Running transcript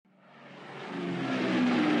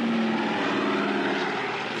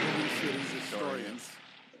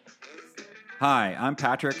Hi, I'm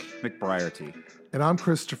Patrick McBriarty. And I'm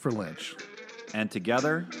Christopher Lynch. And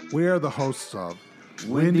together, we are the hosts of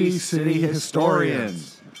Windy City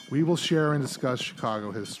Historians. We will share and discuss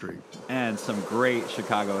Chicago history. And some great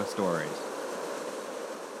Chicago stories.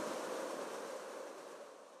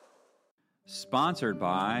 Sponsored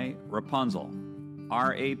by Rapunzel.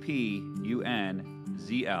 Rapunzl.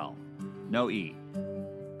 No E.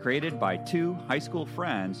 Created by two high school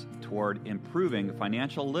friends toward improving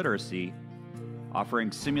financial literacy,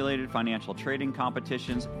 offering simulated financial trading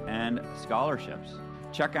competitions and scholarships.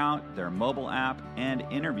 Check out their mobile app and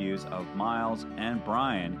interviews of Miles and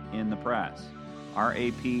Brian in the press.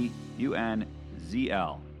 Rapunzl.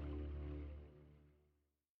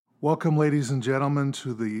 Welcome, ladies and gentlemen,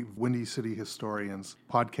 to the Windy City Historians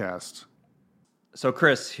podcast. So,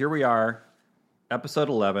 Chris, here we are, episode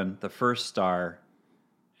 11, the first star,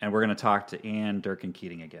 and we're going to talk to Anne Durkin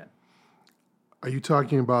Keating again. Are you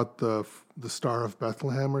talking about the Star of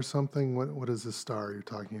Bethlehem or something? What is this star you're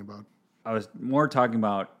talking about? I was more talking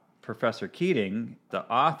about Professor Keating, the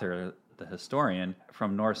author, the historian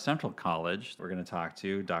from North Central College. We're going to talk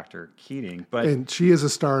to Dr. Keating. And she is a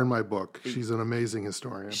star in my book. She's an amazing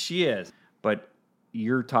historian. She is. But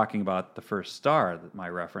you're talking about the first star, my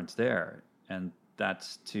reference there. And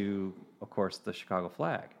that's to, of course, the Chicago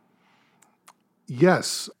flag.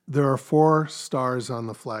 Yes, there are 4 stars on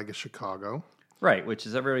the flag of Chicago. Right, which,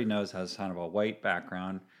 as everybody knows, has kind of a white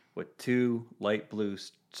background with 2 light blue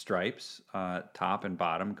stripes, top and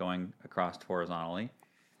bottom, going across horizontally.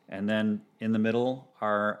 And then in the middle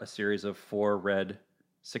are a series of 4 red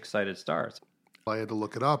 6-sided stars. I had to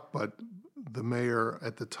look it up, but the mayor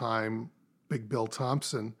at the time, Big Bill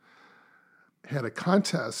Thompson, had a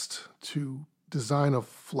contest to design a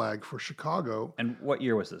flag for Chicago. And what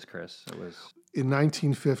year was this, Chris? It was in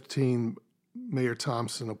 1915. Mayor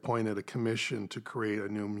Thompson appointed a commission to create a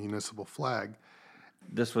new municipal flag.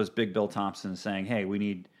 This was Big Bill Thompson saying, hey, we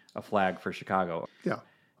need a flag for Chicago. Yeah.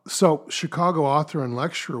 So Chicago author and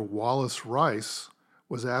lecturer Wallace Rice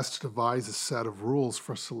was asked to devise a set of rules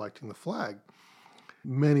for selecting the flag.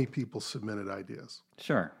 Many people submitted ideas.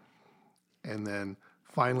 Sure. And then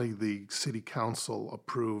finally the city council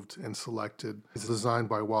approved and selected. It's designed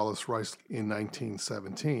by Wallace Rice in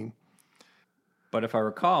 1917. But if I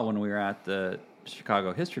recall, when we were at the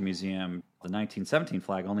Chicago History Museum, the 1917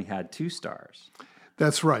 flag only had 2 stars.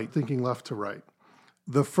 That's right, thinking left to right.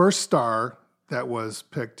 The first star that was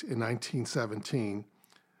picked in 1917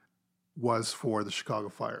 was for the Chicago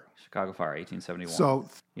Fire. Chicago Fire, 1871. So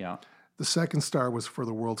yeah, the second star was for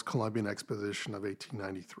the World's Columbian Exposition of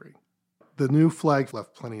 1893. The new flag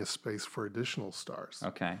left plenty of space for additional stars.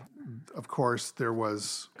 Okay. Of course, there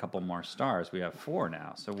was a couple more stars. We have 4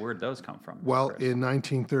 now. So where'd those come from? Well, Chris? In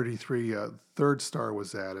 1933, a third star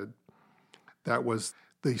was added. That was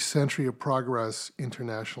the Century of Progress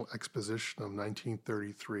International Exposition of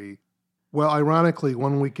 1933. Well, ironically,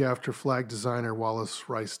 1 week after flag designer Wallace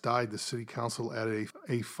Rice died, the city council added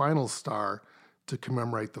a final star to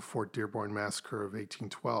commemorate the Fort Dearborn Massacre of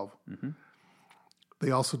 1812. Mm-hmm. They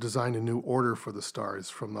also designed a new order for the stars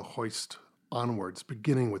from the hoist onwards,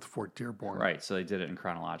 beginning with Fort Dearborn. Right, so they did it in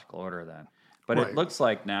chronological order then. But right. It looks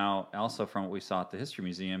like now, also from what we saw at the History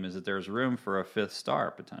Museum, is that there's room for a 5th star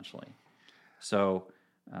potentially. So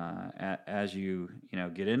as you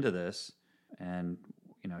get into this and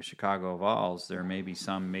Chicago evolves, there may be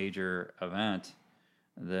some major event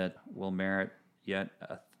that will merit yet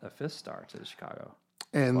a 5th star to the Chicago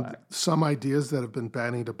and flag. Some ideas that have been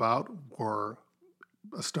bandied about were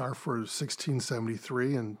a star for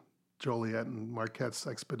 1673 and Joliet and Marquette's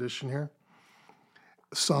expedition here.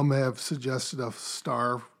 Some have suggested a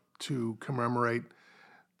star to commemorate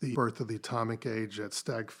the birth of the atomic age at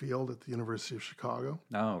Stagg Field at the University of Chicago.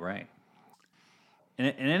 Oh, right. In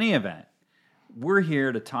any event, we're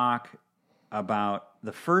here to talk about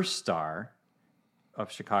the first star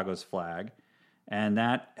of Chicago's flag, and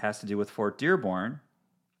that has to do with Fort Dearborn,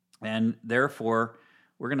 and therefore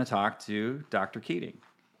we're going to talk to Dr. Keating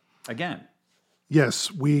again.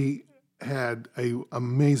 Yes, we had an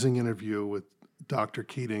amazing interview with Dr.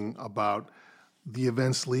 Keating about the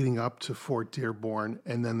events leading up to Fort Dearborn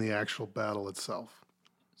and then the actual battle itself.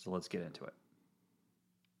 So let's get into it.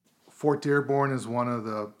 Fort Dearborn is one of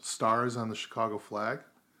the stars on the Chicago flag,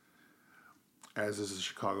 as is the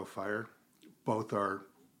Chicago Fire. Both are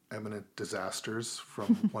eminent disasters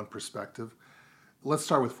from one perspective. Let's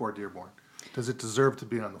start with Fort Dearborn. Does it deserve to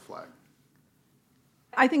be on the flag?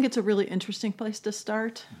 I think it's a really interesting place to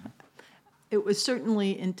start. It was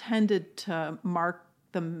certainly intended to mark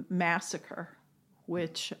the massacre,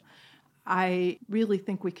 which I really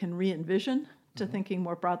think we can re-envision to thinking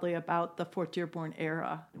more broadly about the Fort Dearborn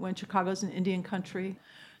era. When Chicago's an Indian country,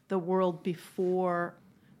 the world before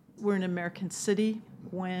we're an American city,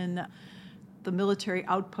 when the military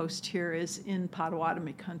outpost here is in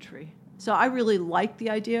Potawatomi country. So I really like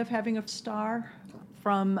the idea of having a star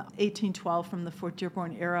from 1812, from the Fort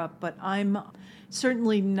Dearborn era, but I'm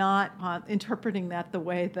certainly not interpreting that the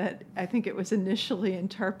way that I think it was initially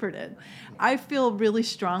interpreted. I feel really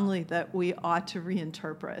strongly that we ought to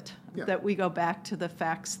reinterpret, that we go back to the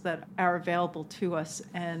facts that are available to us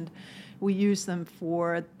and we use them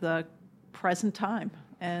for the present time.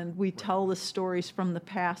 And we tell the stories from the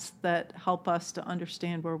past that help us to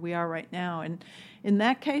understand where we are right now. And in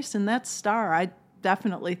that case, in that star, I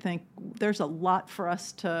definitely think there's a lot for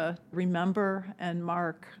us to remember and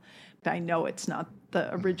mark. I know it's not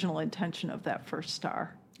the original intention of that first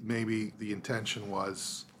star. Maybe the intention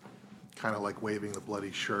was kind of like waving the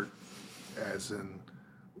bloody shirt, as in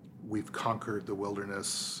we've conquered the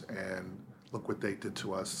wilderness and look what they did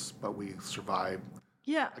to us, but we survived.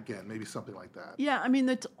 Yeah. Again, maybe something like that. Yeah, I mean,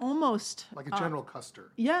 it's almost... Like a General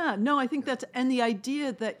Custer. Yeah, no, I think that's... And the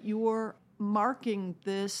idea that you're marking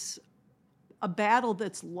this, a battle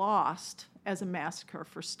that's lost as a massacre,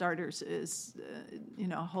 for starters, is,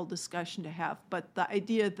 a whole discussion to have. But the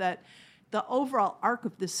idea that the overall arc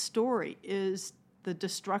of this story is the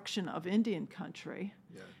destruction of Indian country,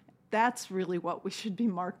 that's really what we should be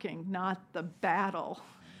marking, not the battle,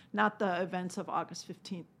 not the events of August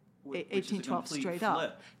 15th. 1812 straight flip.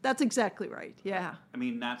 up. That's exactly right. Yeah. I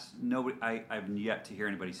mean, that's nobody. I've yet to hear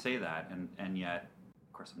anybody say that, and yet,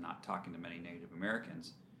 of course, I'm not talking to many Native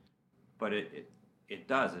Americans, but it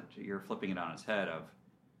does. You're flipping it on its head. Of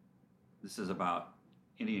this is about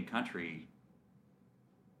Indian country,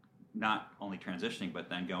 not only transitioning, but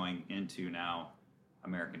then going into now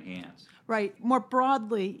American hands. Right. More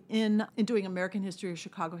broadly, in doing American history or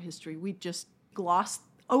Chicago history, we just glossed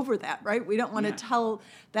over that, right? We don't want to tell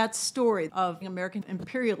that story of American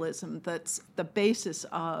imperialism that's the basis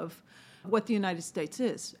of what the United States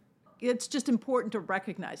is. It's just important to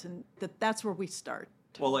recognize and that's where we start.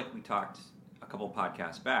 Well, like we talked a couple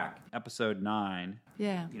podcasts back, episode 9.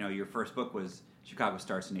 Yeah. Your first book was Chicago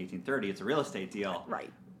Starts in 1830. It's a real estate deal.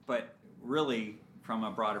 Right. But really, from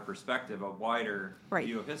a broader perspective, a wider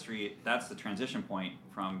view of history, that's the transition point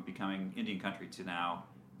from becoming Indian country to now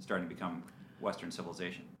starting to become Western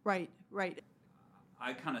civilization. Right.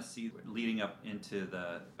 I kind of see leading up into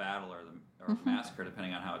the battle or the massacre,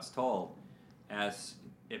 depending on how it's told, as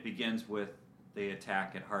it begins with the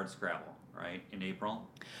attack at Hardscrabble, right, in April.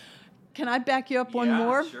 Can I back you up one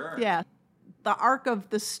more? Sure. Yeah. The arc of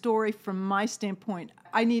the story, from my standpoint,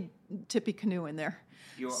 I need Tippecanoe in there.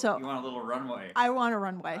 You want a little runway? I want a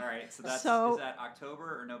runway. All right. So is that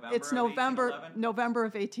October or November? It's November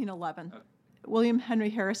of 1811. Okay. William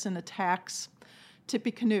Henry Harrison attacks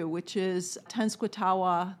Tippecanoe, which is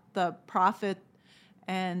Tenskwatawa, the prophet,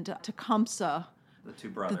 and Tecumseh, the two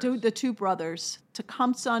brothers. The two brothers.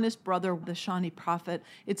 Tecumseh and his brother, the Shawnee prophet.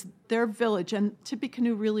 It's their village, and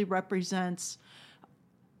Tippecanoe really represents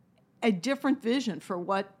a different vision for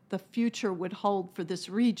what the future would hold for this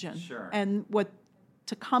region. Sure. And what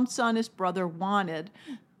Tecumseh and his brother wanted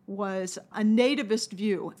was a nativist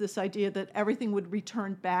view, this idea that everything would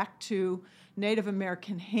return back to Native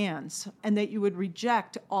American hands and that you would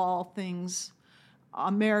reject all things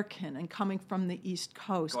American and coming from the East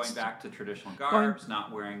Coast. Going back to traditional garbs,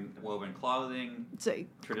 not wearing woven clothing,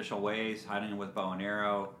 traditional ways, hiding with bow and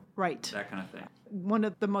arrow. Right. That kind of thing. One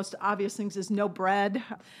of the most obvious things is no bread,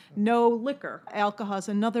 no liquor. Alcohol is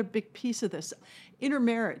another big piece of this.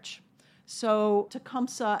 Intermarriage. So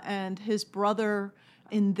Tecumseh and his brother,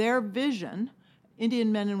 in their vision,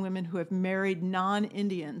 Indian men and women who have married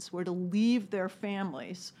non-Indians were to leave their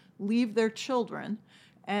families, leave their children,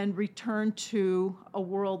 and return to a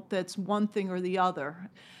world that's one thing or the other.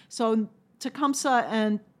 So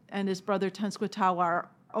Tecumseh and his brother Tenskwatawa are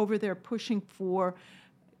over there pushing for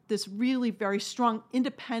this really very strong,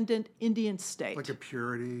 independent Indian state. Like a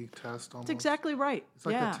purity test almost? That's exactly right. It's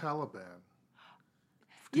like the Taliban.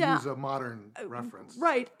 To use a modern reference.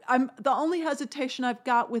 Right. The only hesitation I've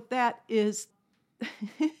got with that is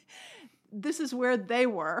this is where they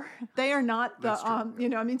were. They are not the,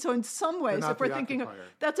 so in some ways, if we're thinking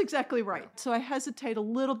that's exactly right. Yeah. So I hesitate a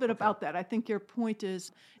little bit about that. I think your point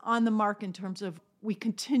is on the mark in terms of we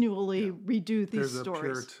continually redo these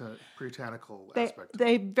stories. There's a puritanical aspect.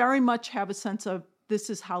 They very much have a sense of this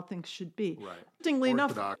is how things should be. Right. Interestingly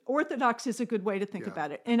enough, orthodox is a good way to think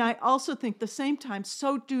about it. And I also think at the same time,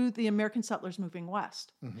 so do the American settlers moving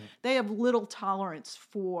west. Mm-hmm. They have little tolerance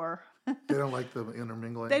for They don't like the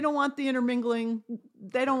intermingling. They don't want the intermingling.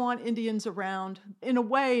 They don't want Indians around. In a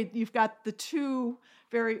way, you've got the two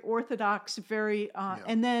very orthodox,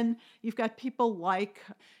 and then you've got people like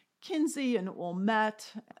Kinsey and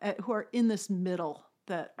Wilmette who are in this middle,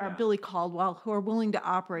 that are Billy Caldwell, who are willing to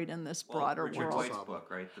operate in this broader Richard world. White's book,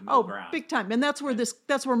 right? The Middle Ground. Big time. And that's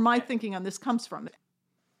where my thinking on this comes from.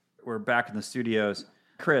 We're back in the studios.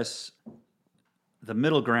 Chris, The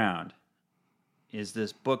Middle Ground is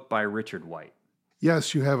this book by Richard White.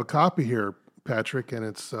 Yes, you have a copy here, Patrick, and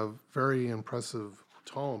it's a very impressive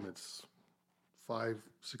tome. It's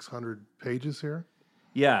 500-600 pages here.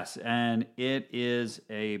 Yes, and it is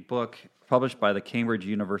a book published by the Cambridge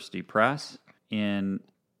University Press in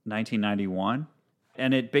 1991.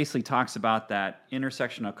 And it basically talks about that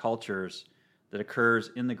intersection of cultures that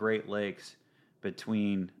occurs in the Great Lakes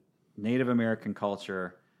between Native American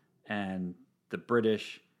culture and the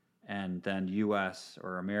British and then U.S.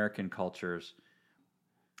 or American cultures.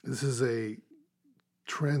 This is a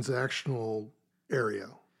transactional area.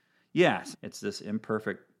 Yes, it's this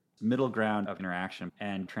imperfect middle ground of interaction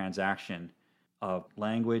and transaction of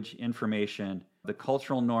language, information, the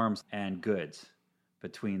cultural norms, and goods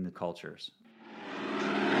between the cultures.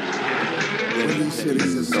 Windy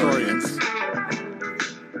City's historians.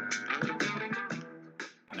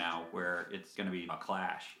 Now, where it's going to be a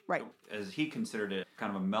clash. Right. As he considered it,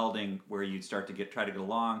 kind of a melding where you'd start to try to get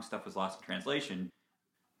along, stuff was lost in translation.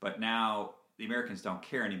 But now the Americans don't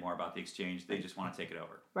care anymore about the exchange. They just want to take it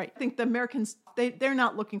over. Right. I think the Americans, they're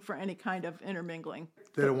not looking for any kind of intermingling.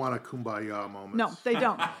 They don't want a kumbaya moment. No, they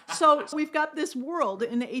don't. So we've got this world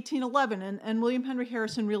in 1811, and William Henry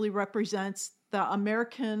Harrison really represents the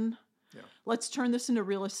American, let's turn this into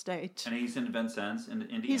real estate. And he's in Vincennes, in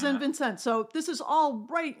Indiana. He's in Vincennes. So this is all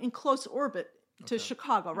right in close orbit to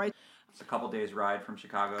Chicago, right? It's a couple days ride from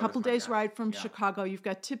Chicago. Ride from Chicago. You've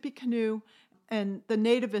got Tippecanoe and the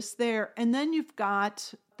nativists there. And then you've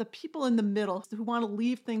got the people in the middle who want to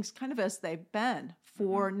leave things kind of as they've been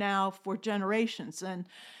for generations. And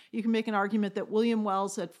you can make an argument that William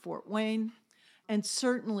Wells at Fort Wayne, and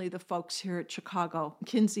certainly the folks here at Chicago,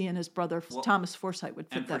 Kinsey and his brother Thomas Forsyth would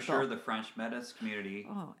fit that bill. And for sure the French Metis community.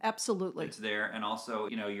 Oh, absolutely. It's there. And also,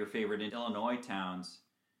 your favorite in Illinois towns.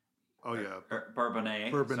 Oh, yeah.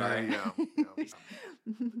 Bourbonnais. Bourbonnais, yeah.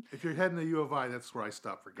 If you're heading to U of I, that's where I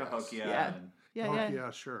stop for gas. Cahokia.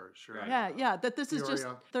 Yeah, sure. Right. Yeah. That this is just,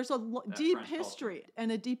 there's a deep French history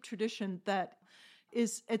and a deep tradition that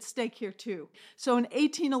is at stake here too. So in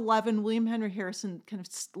 1811, William Henry Harrison kind of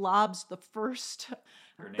lobs the first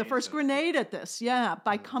grenade at this,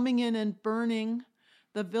 by coming in and burning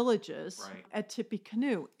the villages at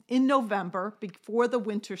Tippecanoe in November before the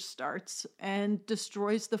winter starts and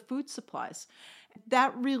destroys the food supplies.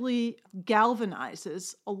 That really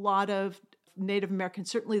galvanizes a lot of Native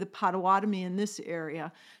Americans, certainly the Potawatomi in this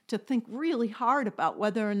area, to think really hard about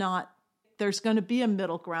whether or not there's going to be a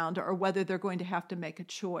middle ground or whether they're going to have to make a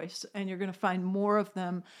choice. And you're going to find more of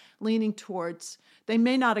them leaning towards, they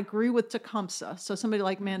may not agree with Tecumseh. So somebody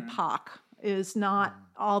like Manpak is not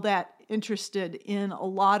all that interested in a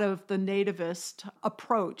lot of the nativist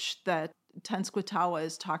approach that Tenskwatawa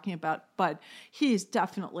is talking about, but he's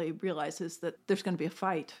definitely realizes that there's going to be a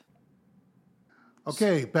fight.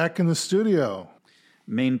 Okay, back in the studio.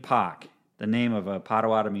 Manpak, the name of a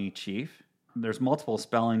Potawatomi chief. There's multiple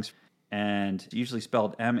spellings, and usually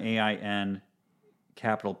spelled M-A-I-N,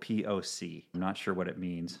 capital P-O-C. I'm not sure what it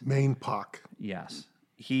means. Manpak. Yes.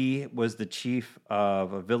 He was the chief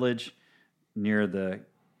of a village near the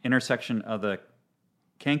intersection of the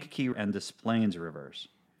Kankakee and Des Plaines rivers.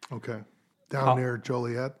 Okay. Down near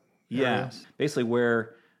Joliet? Yes. Basically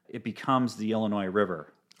where it becomes the Illinois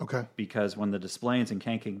River. Okay. Because when the Des Plaines and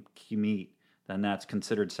Kankakee meet, then that's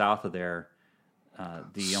considered south of there,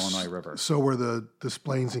 the Illinois River. So where the Des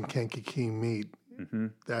Plaines and Kankakee meet,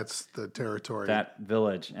 that's the territory. That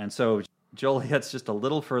village. And so Joliet's just a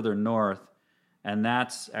little further north, and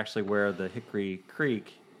that's actually where the Hickory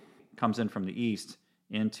Creek comes in from the east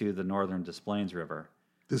into the northern Des Plaines River.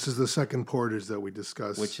 This is the second portage that we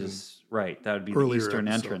discussed. Which is, right, that would be the eastern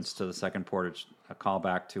entrance to the second portage, a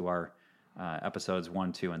callback to our episodes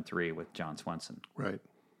 1, 2, and 3 with John Swenson. Right.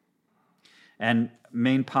 And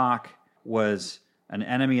Manpak was an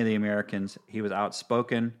enemy of the Americans. He was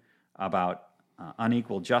outspoken about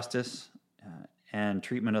unequal justice and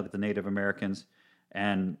treatment of the Native Americans,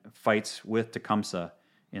 and fights with Tecumseh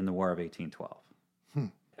in the War of 1812.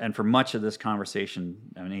 And for much of this conversation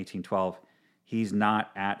in 1812, he's not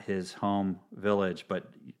at his home village, but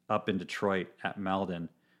up in Detroit at Meldon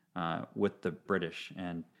with the British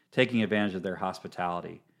and taking advantage of their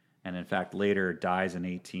hospitality. And in fact, later dies in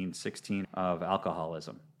 1816 of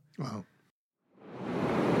alcoholism. Wow.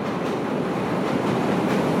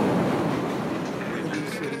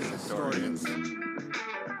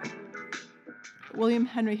 William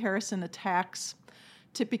Henry Harrison attacks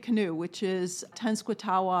Tippecanoe, which is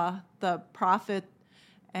Tenskwatawa, the prophet,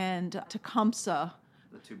 and Tecumseh,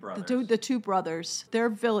 The two brothers. the two brothers, their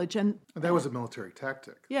village. And That was a military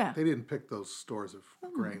tactic. Yeah. They didn't pick those stores of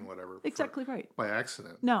grain, whatever. Exactly right. By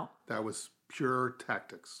accident. No. That was pure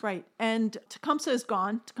tactics. Right. And Tecumseh is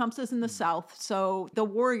gone. Tecumseh's in the south, so the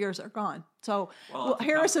warriors are gone. So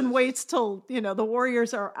Harrison waits till, the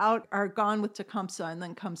warriors are gone with Tecumseh, and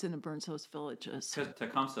then comes in and burns those villages. Because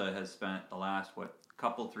Tecumseh has spent the last,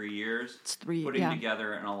 3 years putting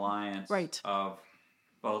together an alliance of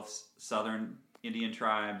both southern Indian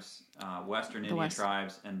tribes, western Indian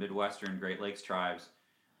tribes, and Midwestern Great Lakes tribes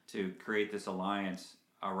to create this alliance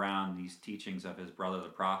around these teachings of his brother, the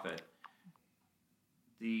prophet.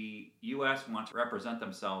 The U.S. wants to represent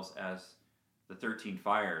themselves as the 13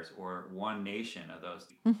 Fires, or one nation of those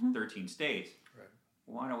 13 states. Right.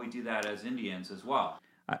 Why don't we do that as Indians as well?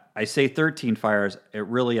 I say 13 Fires. It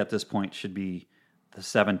really, at this point, should be the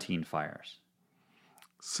 17 Fires.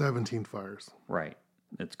 17 Fires. Right.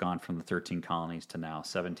 It's gone from the 13 colonies to now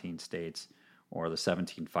 17 states, or the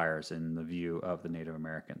 17 Fires in the view of the Native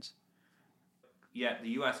Americans. Yet the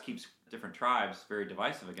U.S. keeps different tribes very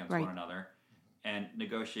divisive against one another and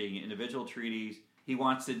negotiating individual treaties. He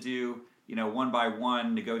wants to do, one by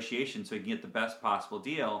one negotiation so he can get the best possible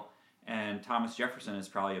deal. And Thomas Jefferson is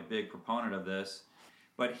probably a big proponent of this.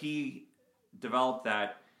 But he developed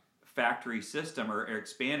that factory system or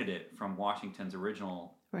expanded it from Washington's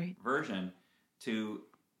original version to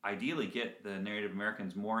ideally get the Native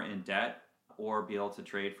Americans more in debt or be able to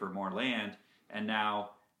trade for more land. And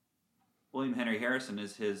now William Henry Harrison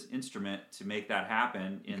is his instrument to make that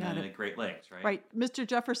happen in the Great Lakes, right? Right. Mr.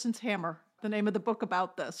 Jefferson's Hammer, the name of the book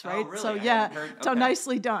about this, right? Oh, really? So, so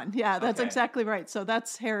nicely done. Yeah, that's exactly right. So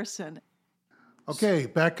that's Harrison. Okay,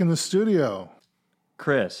 back in the studio.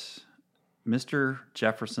 Chris, Mr.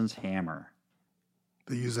 Jefferson's Hammer.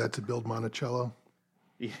 They use that to build Monticello?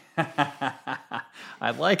 Yeah.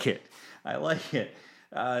 I like it.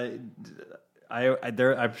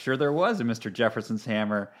 I'm sure there was a Mr. Jefferson's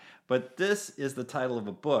Hammer, but this is the title of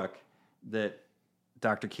a book that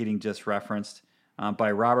Dr. Keating just referenced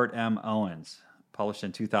by Robert M. Owens, published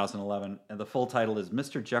in 2011. And the full title is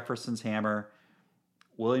Mr. Jefferson's Hammer,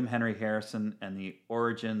 William Henry Harrison, and the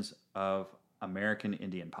Origins of American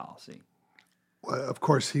Indian Policy. Well, of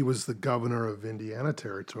course, he was the governor of Indiana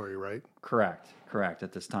Territory, right? Correct,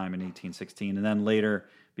 at this time in 1816, and then later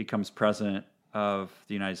becomes president of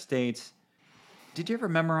the United States. Did you ever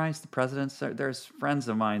memorize the presidents? There's friends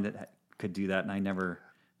of mine that could do that, and I never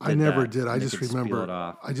did. I just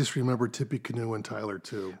remember Tippecanoe and Tyler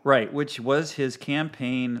too. Right, which was his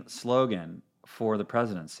campaign slogan for the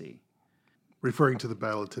presidency. Referring to the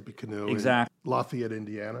Battle of Tippecanoe in Lafayette,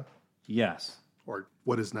 Indiana? Yes. Or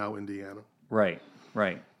what is now Indiana. Right.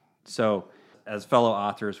 So, as fellow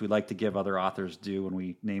authors, we like to give other authors due when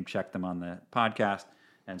we name check them on the podcast.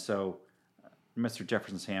 And so, Mr.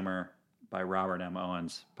 Jefferson's Hammer by Robert M.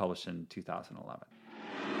 Owens, published in 2011.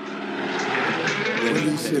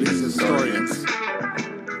 Windy City's historians.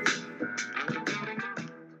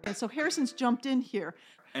 And so Harrison's jumped in here.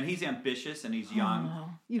 And he's ambitious and he's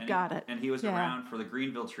young. Got it. And he was around for the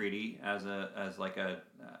Greenville Treaty as like a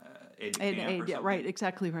aide-de-camp or something. Right,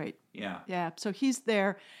 exactly right. Yeah. So he's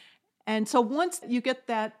there. And so once you get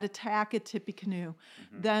that attack at Tippecanoe,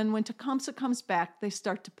 then when Tecumseh comes back, they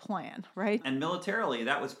start to plan, right? And militarily,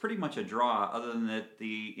 that was pretty much a draw, other than that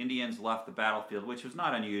the Indians left the battlefield, which was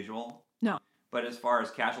not unusual. No. But as far as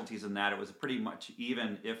casualties in that, it was pretty much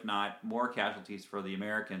even, if not more casualties for the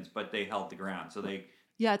Americans, but they held the ground. So they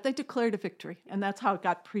declared a victory, and that's how it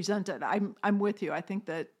got presented. I'm with you. I think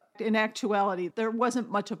that in actuality, there wasn't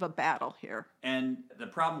much of a battle here. And the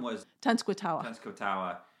problem was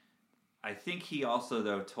Tenskwatawa. I think he also,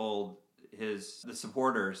 though, told the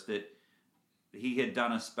supporters that he had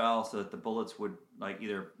done a spell so that the bullets would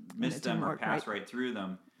either miss them or pass right through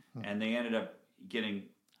them, and they ended up getting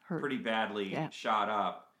pretty badly shot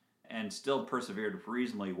up and still persevered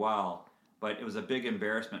reasonably well. But it was a big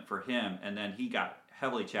embarrassment for him, and then he got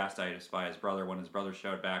heavily chastised by his brother when his brother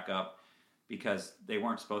showed back up because they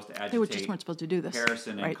weren't supposed to agitate. They weren't supposed to do this.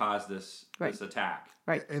 Harrison and cause this attack.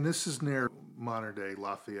 Right. And this is near modern-day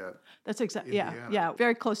Lafayette. That's exactly, yeah.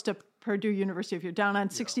 Very close to Purdue University. If you're down on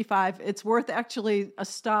 65, it's worth actually a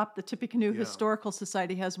stop. The Tippecanoe Historical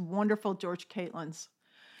Society has wonderful George Caitlin's.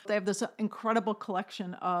 They have this incredible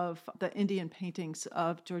collection of the Indian paintings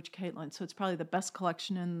of George Catlin. So it's probably the best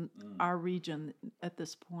collection in our region at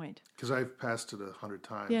this point. Because I've passed it 100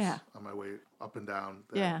 times on my way up and down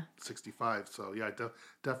that 65. So yeah,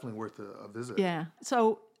 definitely worth a visit. Yeah.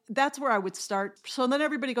 So that's where I would start. So then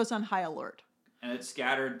everybody goes on high alert. And it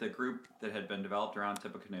scattered the group that had been developed around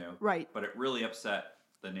Tippecanoe. Right. But it really upset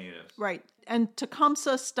the natives. Right. And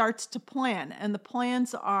Tecumseh starts to plan. And the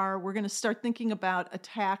plans are, we're going to start thinking about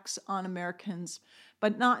attacks on Americans,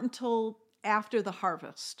 but not until after the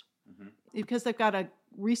harvest. Because they've got to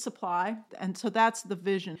resupply. And so that's the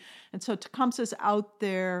vision. And so Tecumseh's out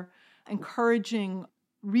there encouraging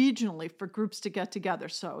regionally for groups to get together.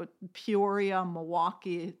 So Peoria,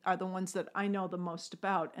 Milwaukee are the ones that I know the most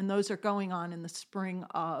about. And those are going on in the spring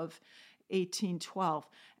of 1812.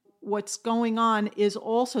 What's going on is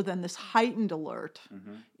also then this heightened alert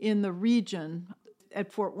in the region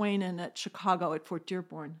at Fort Wayne and at Chicago at Fort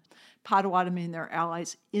Dearborn. Potawatomi and their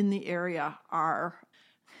allies in the area are,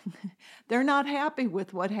 they're not happy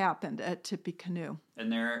with what happened at Tippecanoe.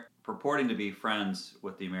 And they're purporting to be friends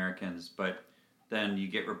with the Americans, but then you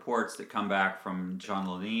get reports that come back from John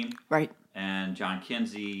Laneem Right. and John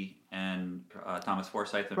Kinsey and Thomas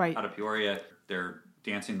Forsyth out of Peoria. They're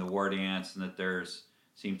dancing the war dance, and that there's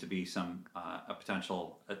seems to be some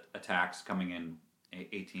potential attacks coming in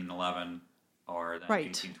 1811 or then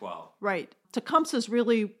 1812. Right. Tecumseh's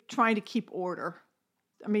really trying to keep order.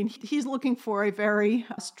 I mean, he's looking for a very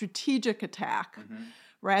strategic attack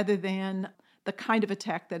rather than the kind of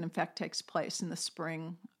attack that in fact takes place in the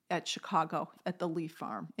spring at Chicago at the Lee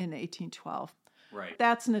Farm in 1812. Right.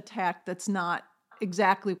 That's an attack that's not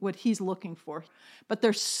exactly what he's looking for. But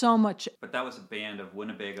there's so much. But that was a band of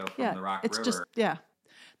Winnebago from the Rock River.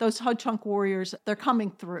 Those Ho-Chunk warriors, they're coming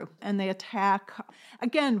through and they attack.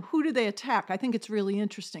 Again, who do they attack? I think it's really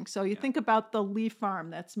interesting. So you think about the Lee Farm.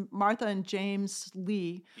 That's Martha and James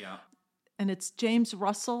Lee. Yeah. And it's James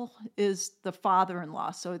Russell is the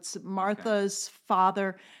father-in-law. So it's Martha's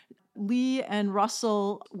father. Lee and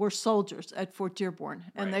Russell were soldiers at Fort Dearborn,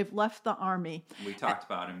 and they've left the Army. We talked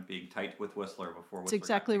about him being tight with Whistler before Whistler That's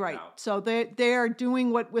exactly got right. out. So they are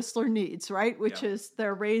doing what Whistler needs, right? Which is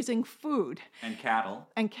they're raising food. And cattle.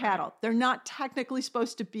 Right. They're not technically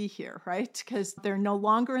supposed to be here, right? Because they're no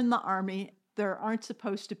longer in the Army. There aren't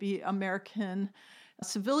supposed to be American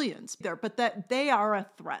civilians there, but that they are a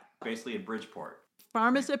threat. Basically in Bridgeport.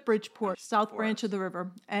 Farm is at Bridgeport, South Branch of the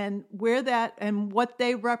river, and where that and what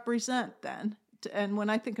they represent then, and when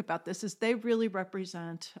I think about this, is they really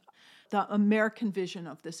represent the American vision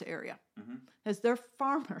of this area. As they're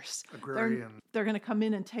farmers, agrarian. They're going to come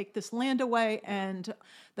in and take this land away, and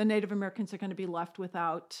the Native Americans are going to be left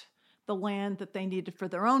without the land that they needed for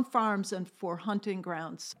their own farms and for hunting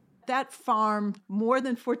grounds. That farm, more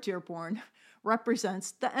than Fort Dearborn,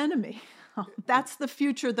 represents the enemy. That's the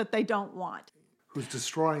future that they don't want. Who's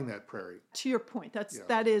destroying that prairie. To your point,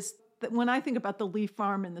 that is when I think about the Lee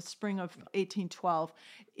Farm in the spring of 1812,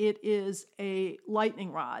 it is a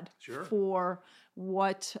lightning rod for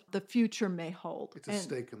what the future may hold. It's a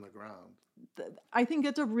stake in the ground. I think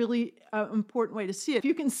it's a really important way to see it. If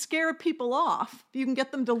you can scare people off, if you can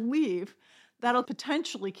get them to leave, that'll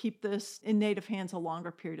potentially keep this in Native hands a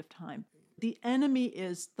longer period of time. The enemy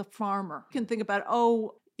is the farmer. You can think about,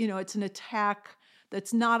 it's an attack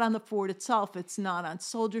that's not on the fort itself. It's not on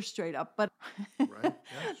soldiers straight up. But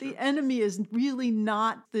the enemy is really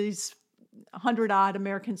not these 100-odd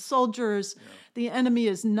American soldiers. Yeah. The enemy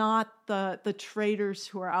is not the traders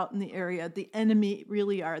who are out in the area. The enemy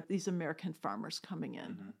really are these American farmers coming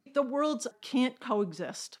in. The worlds can't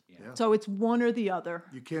coexist. Yeah. So it's one or the other.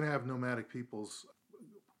 You can't have nomadic peoples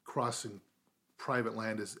crossing private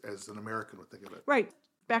land as an American would think of it. Right.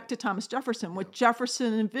 Back to Thomas Jefferson. What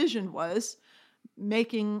Jefferson envisioned was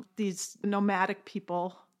making these nomadic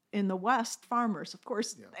people in the West farmers. Of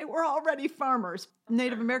course, they were already farmers.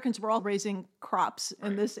 Native Americans were all raising crops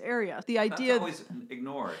in this area. The idea... That's always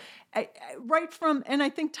ignored. And I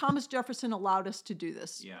think Thomas Jefferson allowed us to do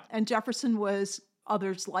this. Yeah. And Jefferson was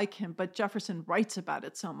others like him, but Jefferson writes about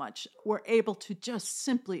it so much. We're able to just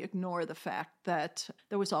simply ignore the fact that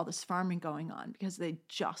there was all this farming going on because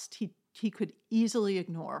he could easily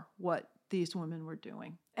ignore what these women were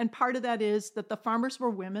doing. And part of that is that the farmers were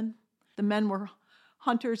women. The men were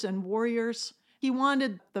hunters and warriors. He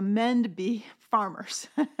wanted the men to be farmers.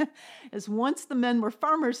 As once the men were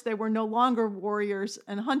farmers, they were no longer warriors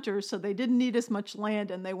and hunters, so they didn't need as much land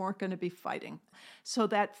and they weren't going to be fighting. So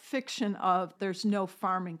that fiction of there's no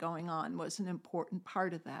farming going on was an important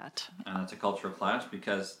part of that. And that's a cultural clash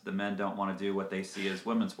because the men don't want to do what they see as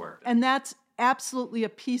women's work. And that's absolutely a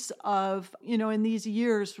piece of, in these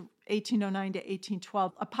years, 1809 to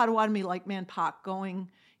 1812, a Potawatomi like Manpak going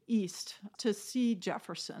east to see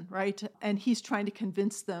Jefferson, right? And he's trying to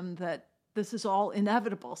convince them that this is all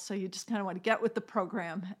inevitable, so you just kind of want to get with the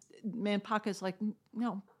program. Manpak is like,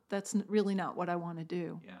 no, that's really not what I want to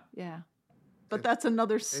do. Yeah. But that's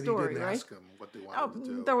another story, and he didn't right? ask them what they wanted to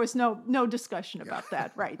do. There was no discussion about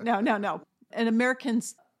that, right? No. And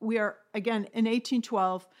Americans, we are, again, in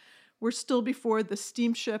 1812, we're still before the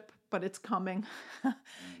steamship, but it's coming.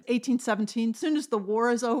 1817, as soon as the war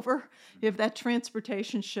is over, you have that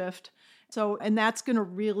transportation shift. So, and that's going to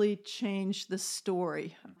really change the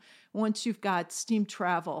story once you've got steam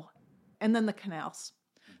travel and then the canals.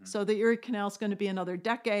 So the Erie Canal is going to be another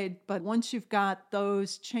decade, but once you've got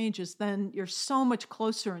those changes, then you're so much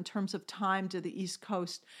closer in terms of time to the East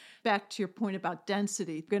Coast. Back to your point about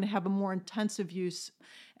density, you're going to have a more intensive use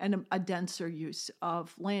and a denser use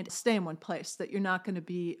of land. Stay in one place, that you're not going to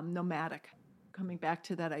be nomadic. Coming back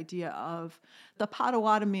to that idea of the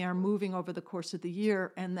Potawatomi are moving over the course of the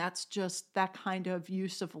year, and that's just that kind of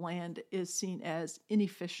use of land is seen as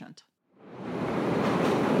inefficient.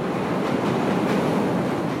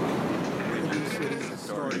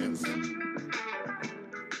 Historians. 10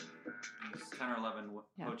 or 11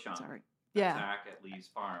 Ho-Chunk attack at Lee's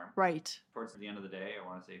farm. Right. Towards the end of the day, I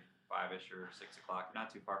want to say 5-ish or 6 o'clock,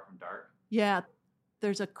 not too far from dark. Yeah.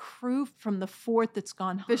 There's a crew from the fort that's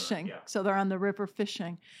gone fishing. So they're on the river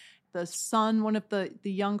fishing. The son, one of the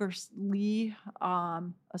younger Lee, a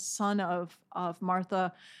son of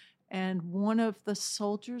Martha, and one of the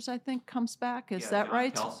soldiers, I think, comes back. Is that John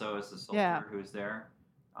right? Kelso is the soldier who's there.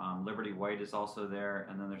 Liberty White is also there.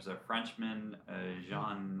 And then there's a Frenchman,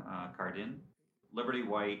 Jean Cardin. Liberty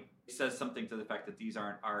White says something to the fact that these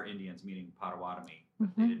aren't our Indians, meaning Potawatomi, but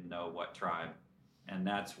they didn't know what tribe. And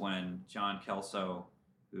that's when John Kelso,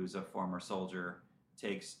 who's a former soldier,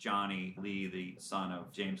 takes Johnny Lee, the son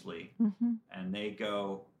of James Lee, and they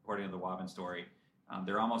go, according to the Wabun story,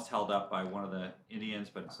 they're almost held up by one of the Indians,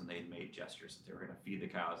 but they made gestures that they were going to feed the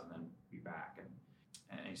cows and then be back.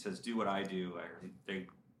 And he says, do what I do. They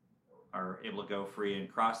are able to go free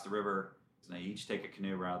and cross the river. And they each take a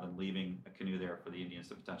canoe rather than leaving a canoe there for the Indians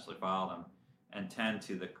to potentially follow them and tend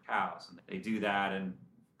to the cows. And they do that and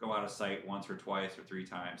go out of sight once or twice or 3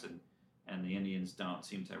 times, and the Indians don't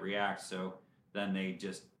seem to react. So then they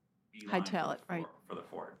just hightail it, right, for the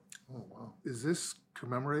fort. Oh, wow. Is this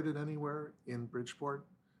commemorated anywhere in Bridgeport?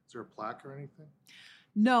 Is there a plaque or anything?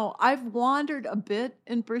 No, I've wandered a bit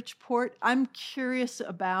in Bridgeport. I'm curious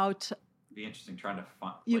about... It'd be interesting trying to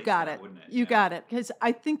find... You got it. Wouldn't it? You got it. Because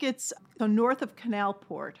I think it's so north of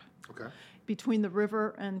Canalport. Okay. Between the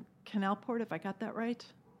river and Canalport, if I got that right.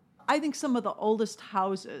 I think some of the oldest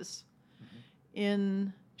houses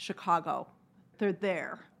in Chicago, they're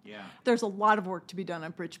there. Yeah. There's a lot of work to be done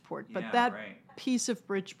on Bridgeport, but that piece of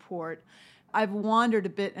Bridgeport, I've wandered a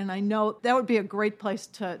bit, and I know that would be a great place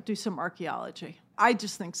to do some archaeology. I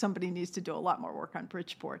just think somebody needs to do a lot more work on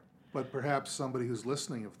Bridgeport. But perhaps somebody who's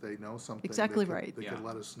listening, if they know something, exactly they right. They could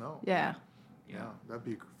let us know. Yeah. Yeah, that'd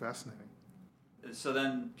be fascinating. So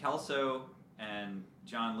then Kelso and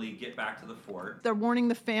John Lee get back to the fort. They're warning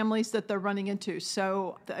the families that they're running into.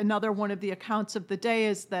 So another one of the accounts of the day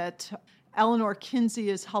is that Eleanor Kinsey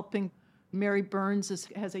is helping. Mary Burns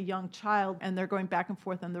has a young child, and they're going back and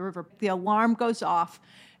forth on the river. The alarm goes off,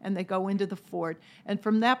 and they go into the fort. And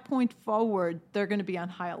from that point forward, they're going to be on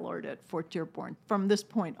high alert at Fort Dearborn. From this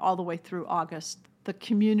point all the way through August, the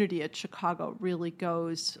community at Chicago really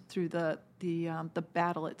goes through the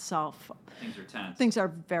battle itself. Things are tense. Things are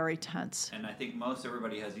very tense. And I think most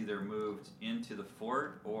everybody has either moved into the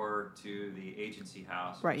fort or to the agency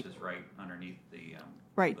house, which is right underneath the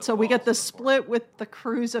right. So we get the split with the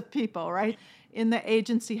crews of people, right? In the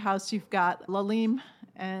agency house, you've got Lalim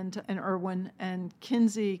and Irwin, and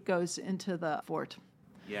Kinsey goes into the fort.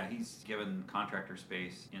 Yeah, he's given contractor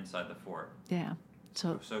space inside the fort. Yeah.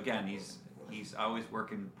 So again, he's always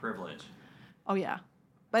working privilege. Oh, yeah.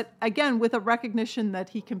 But again, with a recognition that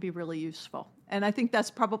he can be really useful. And I think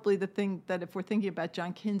that's probably the thing that if we're thinking about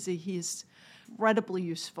John Kinsey, he's incredibly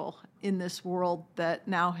useful in this world that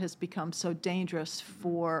now has become so dangerous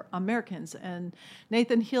for Americans. And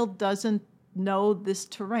Nathan Hill doesn't know this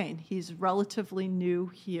terrain. He's relatively new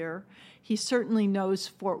here. He certainly knows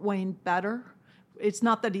Fort Wayne better. It's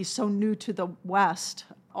not that he's so new to the West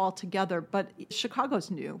altogether, but Chicago's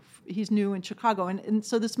new. He's new in Chicago. And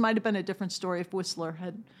so this might have been a different story if Whistler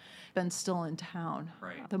had been still in town.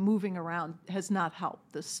 Right. The moving around has not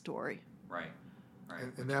helped this story. Right.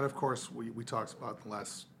 And that, of course, we talked about in the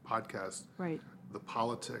last podcast. Right. The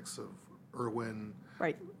politics of Irwin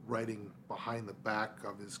riding behind the back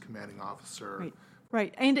of his commanding officer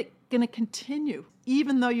Right. And it's going to continue,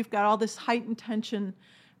 even though you've got all this heightened tension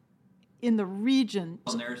in the region.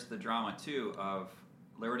 And there's the drama, too, of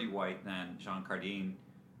Liberty White and Jean Cardin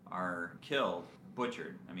are killed,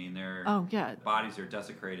 butchered. I mean, their bodies are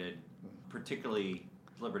desecrated, particularly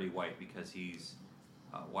Liberty White, because he's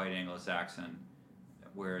white Anglo-Saxon,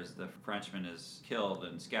 whereas the Frenchman is killed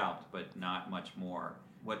and scalped, but not much more.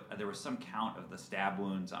 There was some count of the stab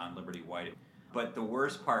wounds on Liberty White. But the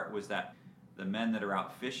worst part was that the men that are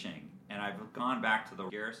out fishing, and I've gone back to the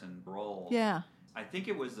garrison roll. Yeah. I think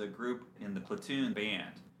it was the group in the platoon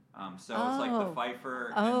band. So it's like the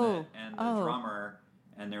fifer and the drummer,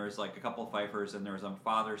 and there was like a couple of fifers, and there was a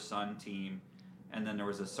father-son team, and then there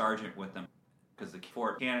was a sergeant with them, because the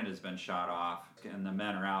Fort cannon has been shot off, and the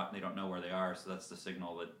men are out, and they don't know where they are, so that's the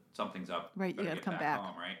signal that something's up. Right, you got to come back.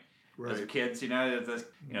 Home, right? Those are kids, sort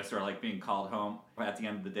of like being called home at the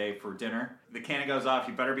end of the day for dinner. The cannon goes off,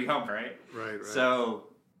 you better be home, right? Right. So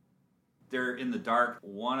they're in the dark.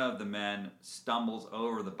 One of the men stumbles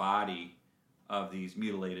over the body of these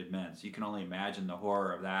mutilated men. So you can only imagine the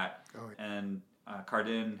horror of that. Oh, yeah. And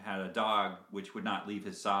Cardin had a dog which would not leave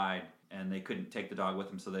his side, and they couldn't take the dog with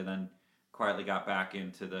them, so they then quietly got back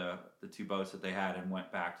into the two boats that they had and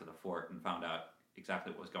went back to the fort and found out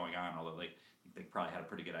exactly what was going on, although they probably had a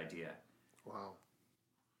pretty good idea. Wow.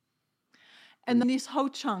 And then these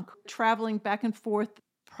Ho-Chunk traveling back and forth,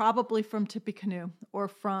 probably from Tippecanoe or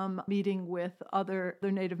from meeting with other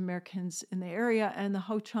Native Americans in the area. And the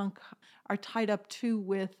Ho-Chunk are tied up too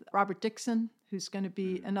with Robert Dixon, who's going to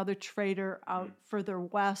be another trader out further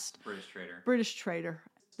west. British trader.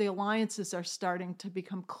 The alliances are starting to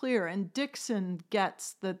become clear, and Dixon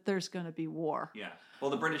gets that there's going to be war. Yeah. Well,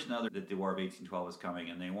 the British know that the War of 1812 is coming,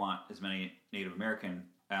 and they want as many Native American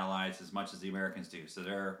allies as much as the Americans do. So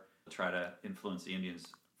they're try to influence the Indians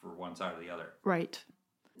for one side or the other. Right.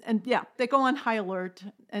 And they go on high alert,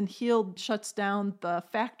 and Heald shuts down the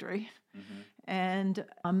factory. Mm-hmm. And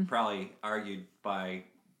probably argued by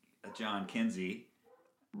John Kinsey.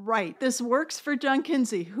 Right. This works for John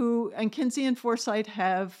Kinsey, Kinsey and Forsyth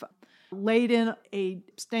have laid in a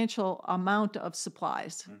substantial amount of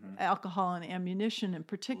supplies, alcohol and ammunition in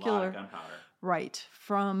particular. A lot of gunpowder. Right.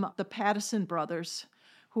 From the Pattison brothers,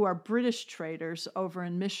 who are British traders over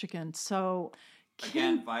in Michigan. So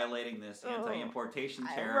again, violating this anti-importation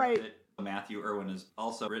tariff that Matthew Irwin has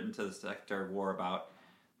also written to the Secretary of War about,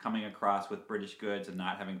 coming across with British goods and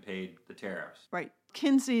not having paid the tariffs. Right.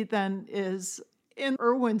 Kinsey then is, in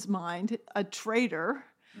Irwin's mind, a traitor,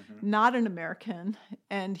 not an American,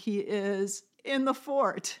 and he is in the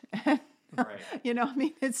fort. Right.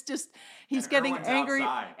 It's just, he's getting angry.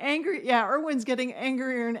 Irwin's getting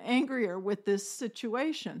angrier and angrier with this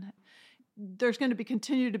situation. There's going to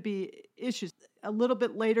continue to be issues. A little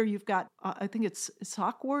bit later, you've got, I think it's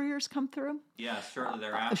Sauk warriors come through. Yeah,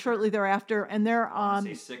 shortly thereafter. And they're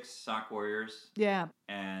on... 6 Sauk warriors. Yeah.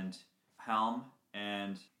 And Helm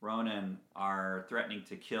and Ronan are threatening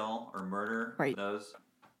to kill or murder those.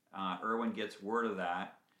 Irwin gets word of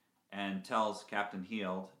that and tells Captain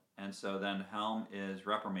Heald. And so then Helm is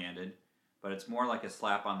reprimanded. But it's more like a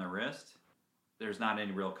slap on the wrist. There's not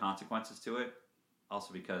any real consequences to it.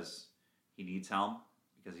 Also because he needs Helm,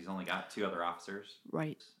 because he's only got 2 other officers.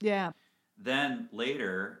 Right. Yeah. Then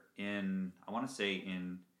later in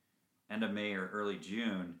end of May or early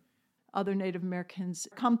June, other Native Americans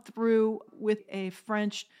come through with a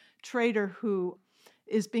French trader who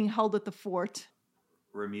is being held at the fort.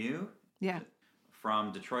 Remieux? Yeah.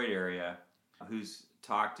 From Detroit area, who's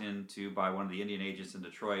talked into by one of the Indian agents in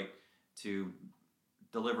Detroit to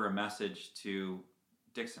deliver a message to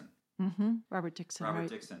Dixon. Mm-hmm. Robert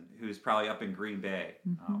Dixon, who's probably up in Green Bay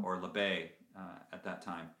or La Bay at that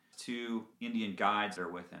time. 2 Indian guides are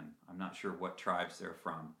with him. I'm not sure what tribes they're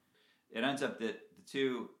from. It ends up that the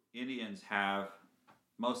 2 Indians have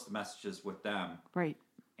most of the messages with them. Right.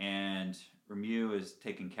 And Remieux is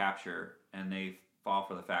taking capture, and they fall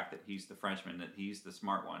for the fact that he's the Frenchman, that he's the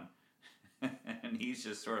smart one. And he's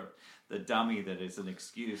just sort of the dummy that is an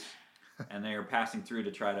excuse. And they are passing through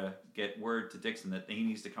to try to get word to Dixon that he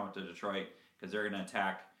needs to come to Detroit because they're going to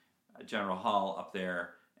attack General Hull up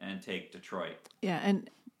there and take Detroit. Yeah,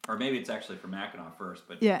 or maybe it's actually for Mackinac first,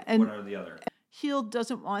 but and one or the other. Heald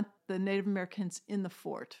doesn't want the Native Americans in the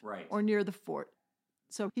fort, or near the fort.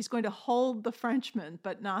 So he's going to hold the Frenchmen,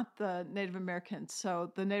 but not the Native Americans.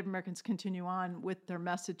 So the Native Americans continue on with their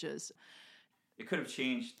messages. It could have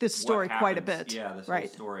changed this story quite a bit. Yeah, this whole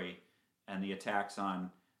story and the attacks on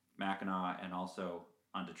Mackinac and also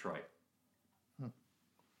on Detroit.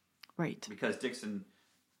 Right. Because Dixon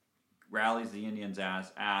rallies the Indians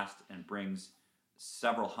as asked and brings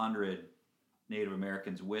several hundred Native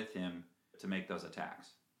Americans with him to make those attacks.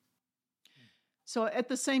 So at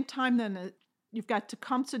the same time, then, you've got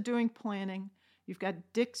Tecumseh doing planning. You've got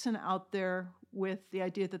Dixon out there with the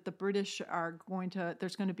idea that the British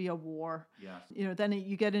there's going to be a war. Yes. Then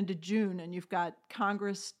you get into June and you've got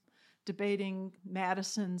Congress debating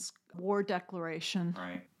Madison's war declaration.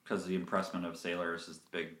 Right. Because the impressment of sailors is the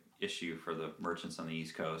big issue for the merchants on the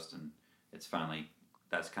East Coast. And it's finally,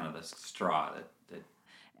 that's kind of the straw that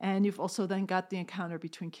And you've also then got the encounter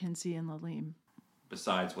between Kinsey and Lalim.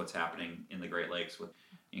 Besides what's happening in the Great Lakes with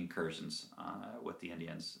incursions with the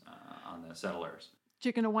Indians on the settlers.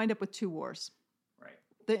 You're going to wind up with two wars. Right.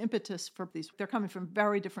 The impetus for these, they're coming from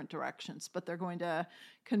very different directions, but they're going to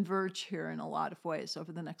converge here in a lot of ways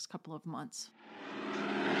over the next couple of months.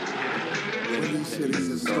 Windy City's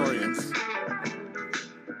historians.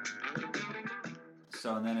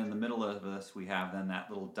 So, and then in the middle of this, we have then that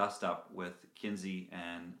little dust-up with Kinsey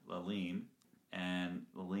and Lalim. And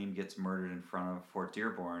Lalim gets murdered in front of Fort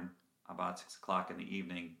Dearborn about 6 o'clock in the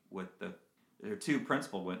evening with there are two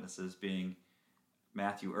principal witnesses being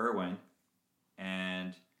Matthew Irwin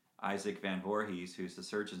and Isaac Van Voorhees, who's the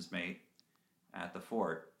surgeon's mate at the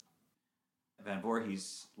fort. Van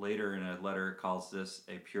Voorhees later in a letter calls this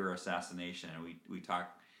a pure assassination. And we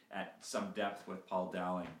talk at some depth with Paul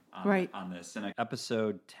Dowling on this in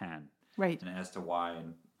episode 10. Right. And as to why.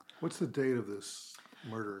 And What's the date of this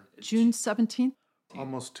murder? June 17th.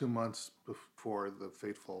 Almost 2 months before the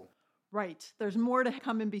fateful. Right. There's more to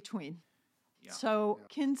come in between. Yeah. So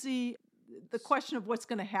Kinsey, the question of what's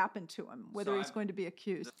going to happen to him, whether he's going to be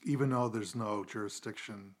accused. Even though there's no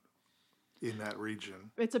jurisdiction in that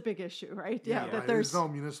region. It's a big issue, right? Yeah, that right. There's no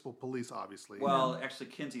municipal police, obviously. Well, actually,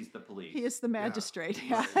 Kinsey's the police. He is the magistrate.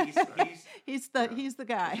 Yeah. He's the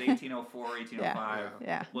guy. 1804, 1805.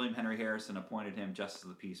 Yeah. William Henry Harrison appointed him justice of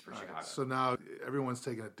the peace for Chicago. So now everyone's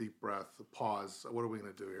taking a deep breath, a pause. What are we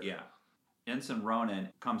going to do here? Yeah. Ensign Ronan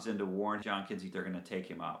comes in to warn John Kinsey they're going to take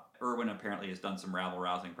him up. Irwin apparently has done some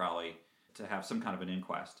rabble-rousing probably to have some kind of an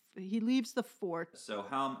inquest. He leaves the fort. So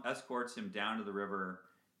Helm escorts him down to the river.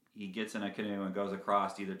 He gets in a canoe and goes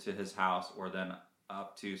across either to his house or then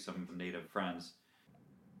up to some native friends.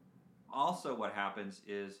 Also what happens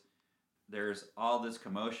is there's all this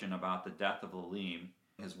commotion about the death of Lalim.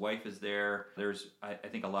 His wife is there. There's, I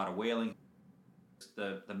think, a lot of wailing.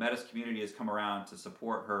 The Metis community has come around to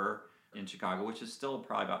support her in Chicago, which is still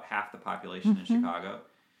probably about half the population in Chicago.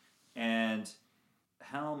 And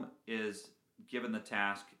Helm is given the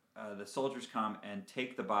task, the soldiers come and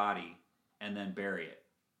take the body and then bury it.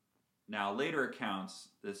 Now, later accounts,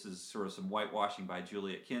 this is sort of some whitewashing by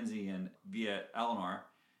Juliet Kinsey and via Eleanor,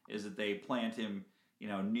 is that they plant him,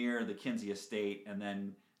 near the Kinsey estate, and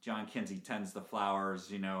then John Kinsey tends the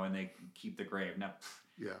flowers, and they keep the grave. Now,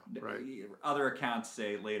 yeah, right. Other accounts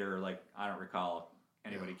say later, I don't recall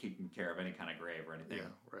anybody keeping care of any kind of grave or anything.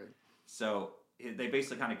 Yeah, right. So they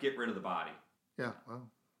basically kind of get rid of the body. Yeah, well.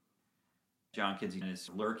 John Kinsey is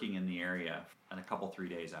lurking in the area in a couple, 3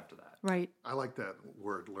 days after that. Right. I like that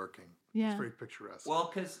word, lurking. Yeah. It's very picturesque.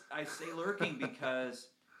 Well, because I say lurking because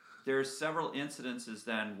there's several incidences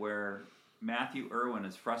then where Matthew Irwin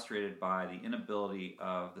is frustrated by the inability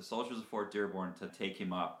of the soldiers of Fort Dearborn to take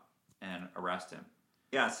him up and arrest him.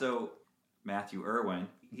 Yeah, so Matthew Irwin,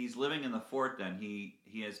 he's living in the fort then.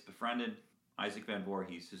 He has befriended Isaac Van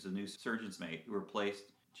Voorhees, who's the new surgeon's mate, who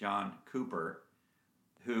replaced John Cooper,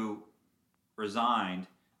 who resigned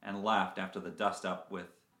and left after the dust-up with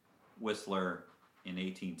Whistler in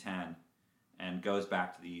 1810 and goes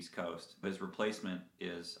back to the East Coast. His replacement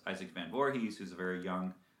is Isaac Van Voorhees, who's a very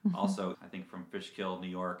young, also, I think from Fishkill, New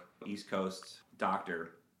York, East Coast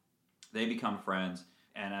doctor. They become friends,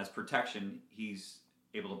 and as protection, he's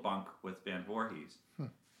able to bunk with Van Voorhees.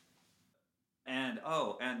 And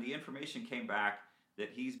the information came back that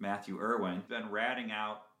he's Matthew Irwin, been ratting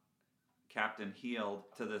out Captain Heald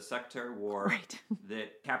to the Secretary of War. Right.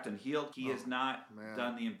 That Captain Heald, he has not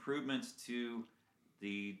done the improvements to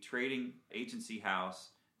the trading agency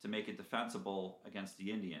house to make it defensible against the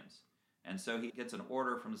Indians. And so he gets an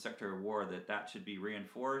order from the Secretary of War that should be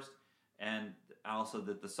reinforced, and also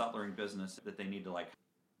that the sutlering business, that they need to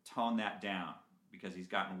tone that down because he's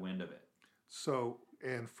gotten wind of it. So,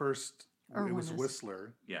 and first Irwin it was is-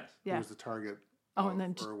 Whistler Yes. who Yeah. was the target Oh, of and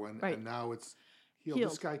then Irwin, right. and now it's Heald.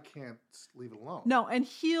 Heald. This guy can't leave it alone. No, and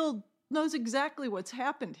Heald knows exactly what's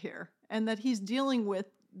happened here and that he's dealing with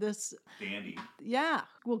this, Dandy.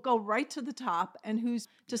 will go right to the top and who's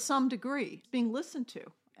to some degree being listened to.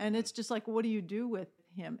 And it's just what do you do with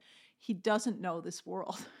him? He doesn't know this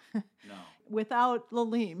world. No. Without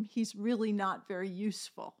Lalim, he's really not very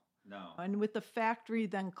useful. No. And with the factory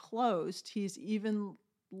then closed, he's even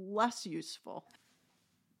less useful.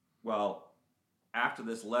 Well, after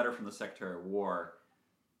this letter from the Secretary of War,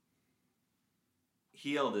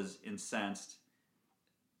 Heald is incensed.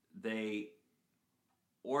 They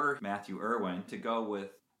order Matthew Irwin to go with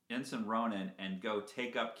Ensign Ronan and go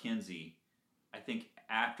take up Kinsey, I think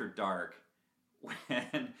after dark,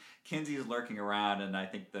 when Kinsey's lurking around, and I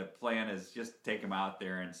think the plan is just take him out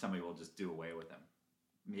there and somebody will just do away with him.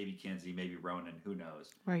 Maybe Kinsey, maybe Ronan, who knows.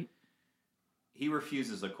 Right. He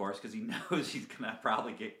refuses, of course, because he knows he's going to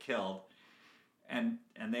probably get killed. And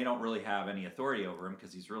they don't really have any authority over him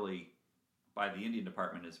because he's really, by the Indian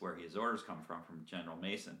Department is where his orders come from General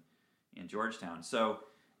Mason in Georgetown. So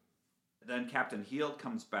then Captain Heald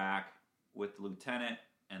comes back with the lieutenant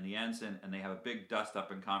and the ensign, and they have a big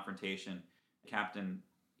dust-up and confrontation. Captain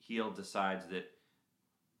Heald decides that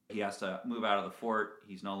he has to move out of the fort.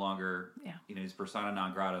 He's no longer, he's persona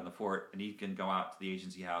non grata in the fort, and he can go out to the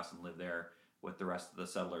agency house and live there with the rest of the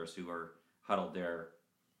settlers who are huddled there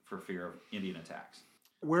for fear of Indian attacks.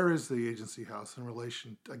 Where is the agency house in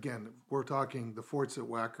relation? Again, we're talking the forts at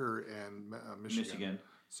Wacker and Michigan.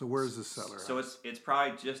 So where is the settler house? So it's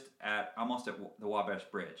probably just almost at the Wabash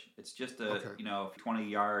Bridge. It's just 20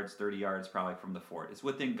 yards, 30 yards probably from the fort. It's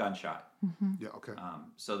within gunshot. Mm-hmm. Yeah, okay.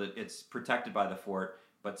 So that it's protected by the fort,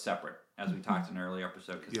 but separate, as we talked in an earlier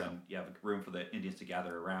episode, because then you have room for the Indians to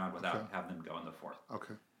gather around without having them go in the fort.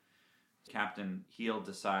 Okay. Captain Heald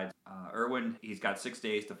decides Irwin, he's got 6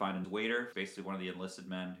 days to find a waiter, basically one of the enlisted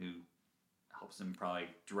men who helps him probably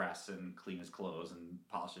dress and clean his clothes and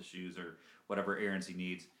polish his shoes or whatever errands he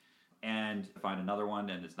needs, and find another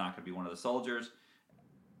one, and it's not going to be one of the soldiers.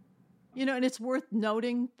 And it's worth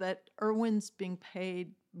noting that Irwin's being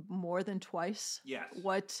paid more than twice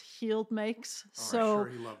what Heald makes. I'm sure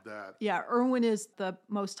he loved that. Yeah, Irwin is the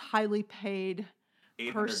most highly paid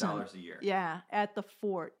person. $800 a year. Yeah, at the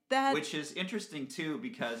fort. Which is interesting, too,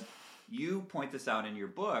 because you point this out in your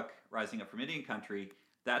book, Rising Up from Indian Country.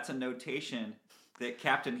 That's a notation that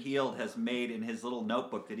Captain Heald has made in his little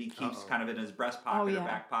notebook that he keeps kind of in his breast pocket or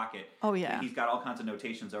back pocket. Oh, yeah. And he's got all kinds of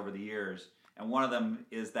notations over the years, and one of them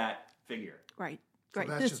is that figure. Right. So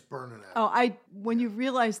that's just burning out. When you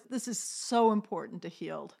realize this is so important to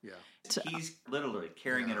Heald. Yeah. He's literally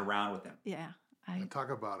carrying it around with him. Yeah. And talk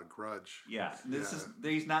about a grudge. Yeah.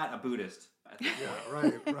 He's not a Buddhist. Yeah,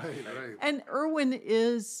 right. And Irwin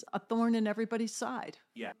is a thorn in everybody's side.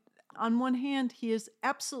 Yeah. On one hand, he is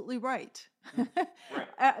absolutely right.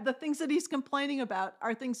 Right. The things that he's complaining about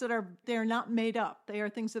are things that they're not made up. They are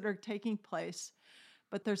things that are taking place.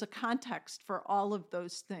 But there's a context for all of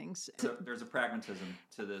those things. There's a pragmatism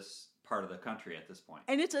to this part of the country at this point.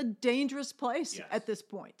 And it's a dangerous place at this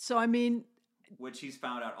point. So, I mean... Which he's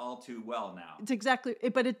found out all too well now. It's exactly...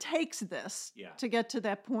 But it takes this to get to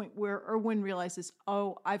that point where Irwin realizes,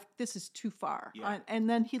 this is too far. Yeah. And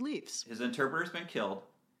then he leaves. His interpreter's been killed.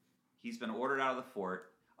 He's been ordered out of the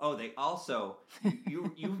fort. Oh, they also...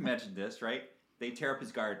 you've mentioned this, right? They tear up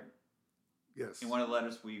his garden. Yes. In one of the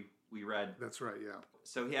letters we read. That's right, yeah.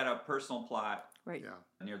 So he had a personal plot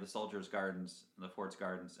near the soldiers' gardens, the fort's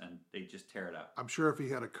gardens, and they just tear it up. I'm sure if he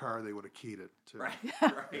had a car, they would have keyed it too. Right.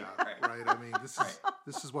 Right. I mean,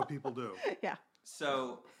 this is what people do. Yeah.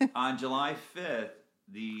 So on July 5th,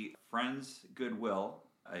 the Friends Goodwill,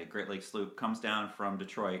 a Great Lakes sloop, comes down from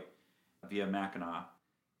Detroit via Mackinac,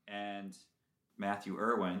 and Matthew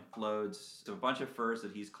Irwin loads a bunch of furs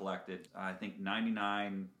that he's collected. I think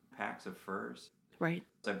 99 packs of furs. Right.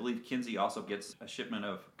 I believe Kinsey also gets a shipment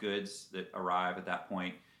of goods that arrive at that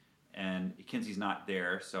point, and Kinsey's not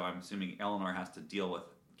there, so I'm assuming Eleanor has to deal with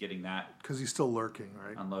getting that. Because he's still lurking,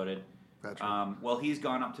 right? Unloaded. That's right. Well, he's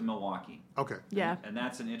gone up to Milwaukee. Okay. Yeah. And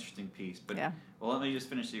that's an interesting piece. But well, let me just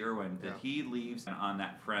finish the Irwin. That he leaves on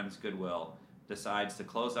that Friend's Goodwill, decides to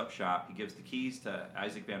close up shop. He gives the keys to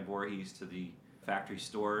Isaac Van Voorhees to the factory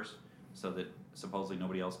stores so that supposedly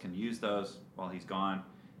nobody else can use those while he's gone.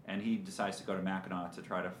 And he decides to go to Mackinac to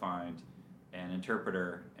try to find an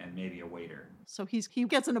interpreter and maybe a waiter. So he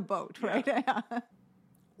gets in a boat, right?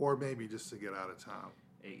 Or maybe just to get out of town.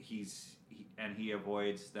 He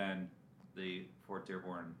avoids then the Fort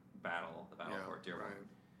Dearborn battle, the Battle of Fort Dearborn.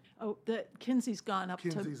 Right. Oh, Kinsey's gone up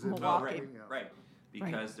Kinsey's to in Milwaukee. Right.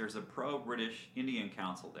 Because there's a pro-British Indian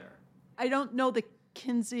council there. I don't know that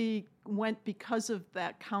Kinsey went because of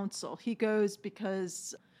that council. He goes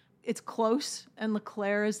because it's close and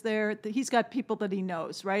Leclerc is there. He's got people that he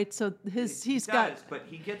knows, right? So but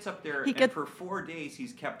he gets up there and for 4 days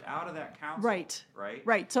he's kept out of that council.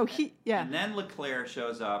 Right. So And then Leclerc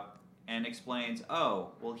shows up and explains,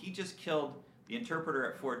 he just killed the interpreter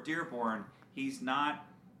at Fort Dearborn. He's not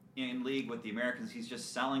in league with the Americans. He's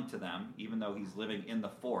just selling to them, even though he's living in the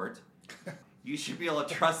fort. You should be able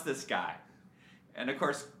to trust this guy. And of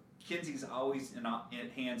course, Kinsey's always in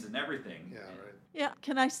hands in everything. Yeah, right. Yeah,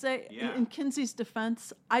 can I say, Yeah. in Kinsey's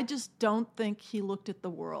defense, I just don't think he looked at the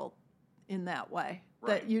world in that way,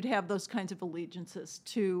 Right. that you'd have those kinds of allegiances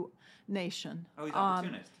to nation. Oh, he's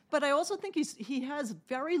opportunist. But I also think he has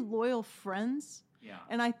very loyal friends. Yeah.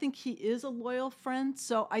 And I think he is a loyal friend.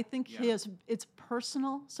 So I think Yeah. it's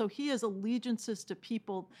personal. So he has allegiances to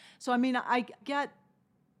people. So, I mean, I get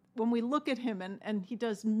when we look at him and he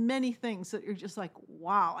does many things that you're just like,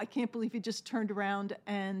 wow, I can't believe he just turned around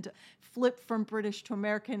and flipped from British to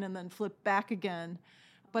American and then flipped back again.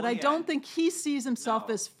 But Well, I yeah. don't think he sees himself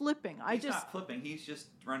No. as flipping. He's not flipping. He's just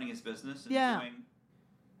running his business and Yeah. doing.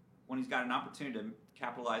 When he's got an opportunity to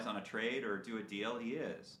capitalize on a trade or do a deal, he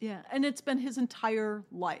is. Yeah, and it's been his entire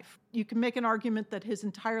life. You can make an argument that his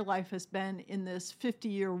entire life has been in this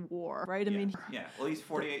 50-year war, right? I mean, yeah. Well, he's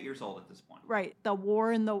 48 years old at this point. right. The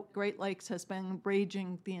war in the Great Lakes has been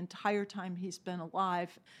raging the entire time he's been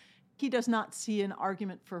alive. He does not see an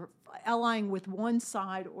argument for allying with one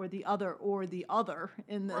side or the other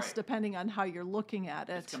in this, Right. depending on how you're looking at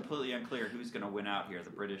it. It's completely unclear who's going to win out here, the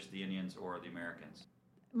British, the Indians, or the Americans.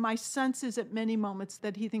 My sense is at many moments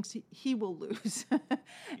that he thinks he will lose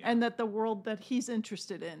and that the world that he's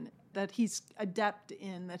interested in, that he's adept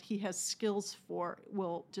in, that he has skills for,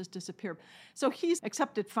 will just disappear. So he's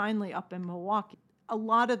accepted finally up in Milwaukee. A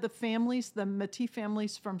lot of the families, the Métis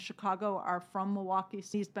families from Chicago, are from Milwaukee.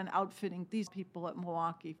 He's been outfitting these people at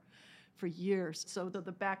Milwaukee for years. So the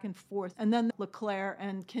back and forth. And then LeClaire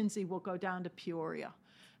and Kinsey will go down to Peoria.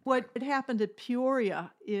 What had happened at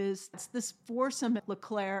Peoria is it's this foursome,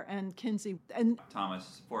 LeClaire and Kinsey and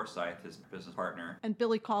Thomas Forsyth, his business partner, and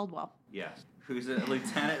Billy Caldwell. yes, who's a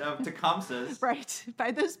lieutenant of Tecumseh's. Right. By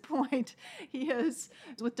this point, he is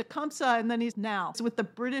with Tecumseh, and then he's with the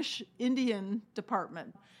British Indian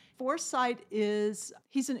Department. Forsyth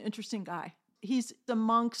he's an interesting guy. He's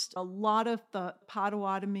amongst a lot of the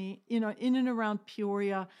Potawatomi, in and around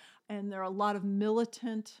Peoria, and there are a lot of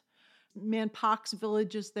militant Manpoc's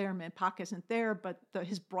villages there. Manpoc isn't there, but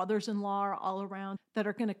his brothers-in-law are all around that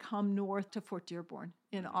are going to come north to Fort Dearborn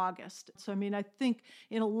in August. So, I mean, I think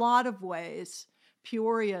in a lot of ways,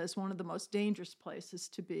 Peoria is one of the most dangerous places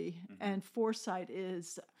to be, and Forsyth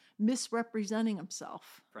is misrepresenting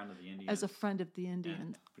himself Friend of the Indians. as a friend of the Indians.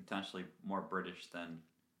 And potentially more British than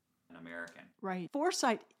an American. Right.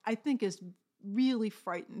 Forsyth, I think, is really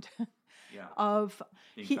frightened Yeah. of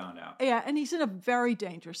Being found out. Yeah, and he's in a very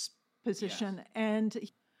dangerous position. Yes. And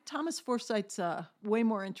Thomas Forsyth's way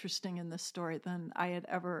more interesting in this story than I had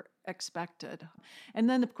ever expected. And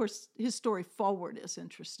then, of course, his story forward is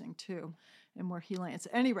interesting too, and where he lands.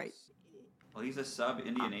 At any rate, Well, he's a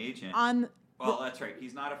sub-Indian agent. Well, that's right.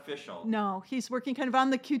 He's not official. No, he's working kind of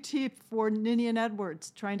on the QT for Ninian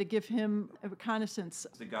Edwards, trying to give him a reconnaissance.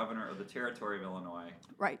 He's the governor of the territory of Illinois.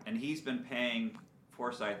 Right. And he's been paying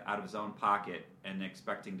Forsyth out of his own pocket and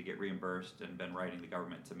expecting to get reimbursed and been writing the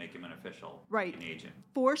government to make him an official agent.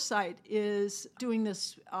 Forsyth is doing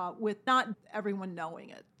this with not everyone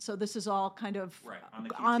knowing it. So this is all kind of Right, on the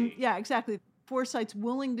QT. Yeah, exactly. Forsyth's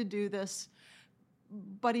willing to do this,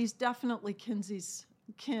 but he's definitely Kinsey's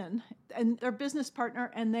kin and their business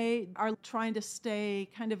partner, and they are trying to stay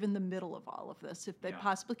kind of in the middle of all of this if they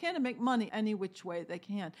possibly can and make money any which way they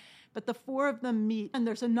can. But the four of them meet, and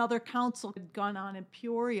there's another council gone on in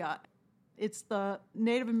Peoria. It's the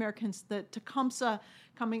Native Americans that Tecumseh,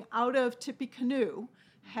 coming out of Tippecanoe,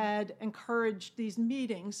 had encouraged these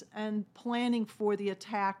meetings and planning for the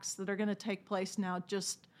attacks that are going to take place now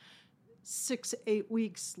just 6-8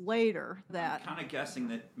 weeks later. I'm kind of guessing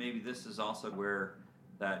that maybe this is also where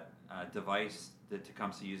that device that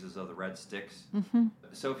Tecumseh uses of the red sticks. Mm-hmm.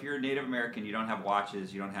 So if you're a Native American, you don't have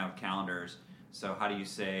watches, you don't have calendars. So how do you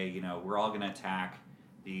say, we're all going to attack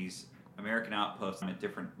these American outposts at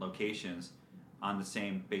different locations on the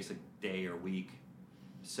same basic day or week?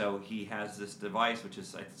 So he has this device, which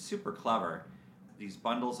is super clever, these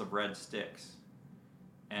bundles of red sticks.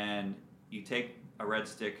 And you take a red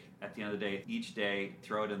stick at the end of the day, each day,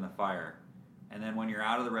 throw it in the fire. And then when you're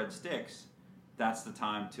out of the red sticks, that's the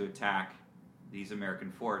time to attack these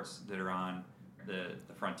American forts that are on the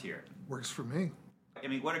frontier. Works for me. I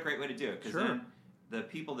mean, what a great way to do it, because then the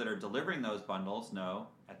people that are delivering those bundles know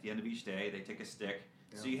at the end of each day, they take a stick.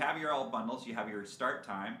 Yeah. So you have your old bundles, you have your start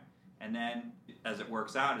time, and then as it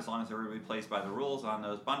works out, as long as everybody plays by the rules on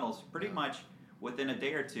those bundles, pretty much within a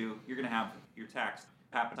day or two, you're going to have your attacks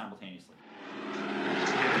happen simultaneously.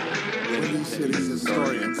 Windy City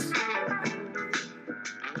Historians.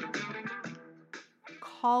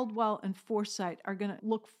 Caldwell and Forsyth are going to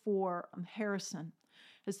look for Harrison,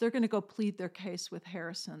 as they're going to go plead their case with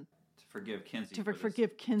Harrison. To forgive Kinsey. To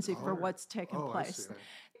forgive Kinsey for what's taken place.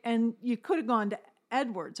 And you could have gone to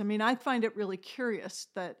Edwards. I mean, I find it really curious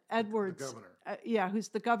that Edwards, The governor. who's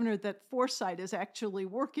the governor that Forsyth is actually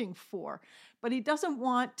working for, but he doesn't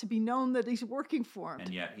want to be known that he's working for him.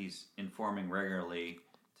 And yet he's informing regularly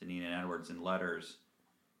to Nina and Edwards in letters.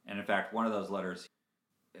 And in fact, one of those letters,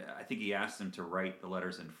 I think he asked them to write the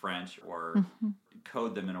letters in French or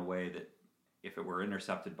code them in a way that if it were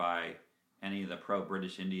intercepted by any of the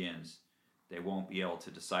pro-British Indians, they won't be able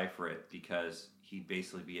to decipher it because he'd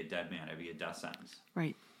basically be a dead man. It'd be a death sentence.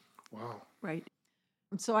 Right. Wow. Right.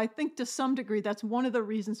 And so I think to some degree that's one of the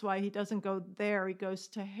reasons why he doesn't go there. He goes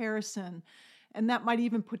to Harrison. And that might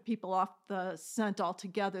even put people off the scent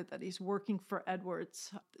altogether that he's working for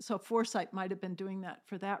Edwards. So Forsyth might have been doing that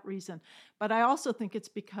for that reason. But I also think it's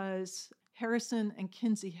because Harrison and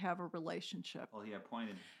Kinsey have a relationship. Well, he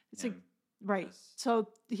appointed It's him. Right. as- So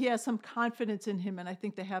he has some confidence in him, and I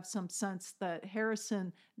think they have some sense that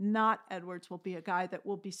Harrison, not Edwards, will be a guy that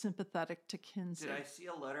will be sympathetic to Kinsey. Did I see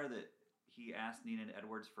a letter that he asked Nina and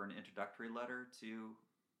Edwards for an introductory letter to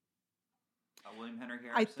William Henry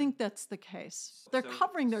Harrison? I think that's the case. They're So-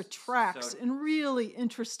 covering their tracks so- in really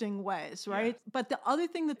interesting ways, right? Yeah. But the other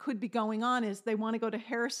thing that could be going on is they want to go to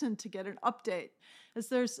Harrison to get an update. Is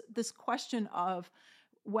there's this question of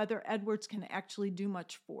whether Edwards can actually do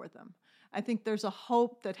much for them. I think there's a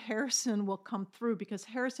hope that Harrison will come through because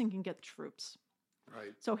Harrison can get troops.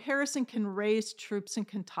 Right. So Harrison can raise troops in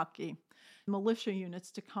Kentucky, militia units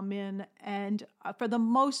to come in, and for the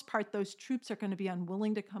most part, those troops are going to be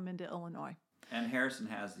unwilling to come into Illinois. And Harrison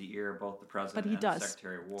has the ear of both the president But he and does. the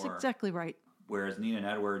Secretary of That's War. exactly right. Whereas Nina and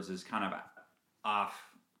Edwards is kind of off.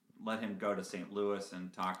 Let him go to St. Louis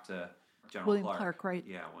and talk to General William Clark. Clark, right.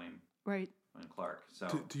 Yeah, William Right. Clark. So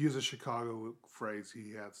To use a Chicago phrase,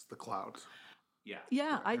 he has the clout. yeah,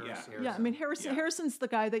 Yeah, Harrison. I mean Harrison's the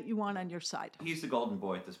guy that you want on your side. he's the golden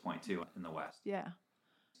boy at this point too in the West. Yeah.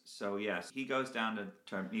 So yes, he goes down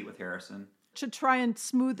to meet with Harrison. To try and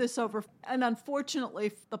smooth this over. And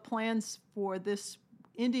unfortunately, the plans for this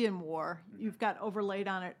Indian War, you've got overlaid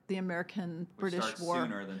on it the American-British Starts War.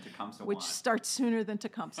 sooner than Tecumseh which wants. starts sooner than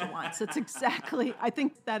Tecumseh wants. That's exactly, I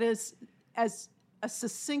think that is as a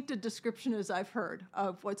succinct a description as I've heard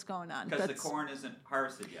of what's going on. Because the corn isn't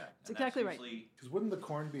harvested yet. That's exactly right. usually- Because wouldn't the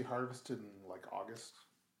corn be harvested in like August?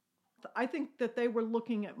 I think that they were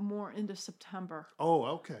looking at more into September, Oh,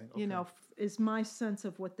 okay. you know, is my sense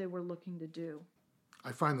of what they were looking to do.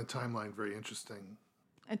 I find the timeline very interesting.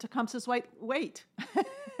 And Tecumseh's wait.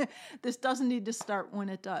 This doesn't need to start when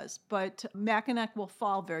it does. But Mackinac will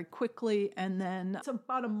fall very quickly, and then it's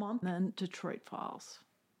about a month, and then Detroit falls.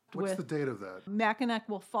 What's the date of that? Mackinac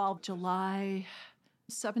will fall July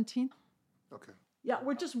 17th. Okay. Yeah,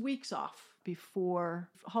 we're just weeks off before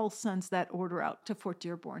Hull sends that order out to Fort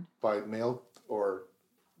Dearborn. By mail, or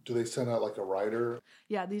do they send out like a rider?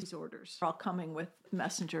 Yeah, these orders are all coming with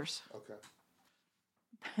messengers. Okay.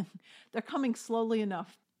 They're coming slowly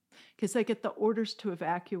enough because they get the orders to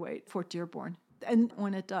evacuate Fort Dearborn. And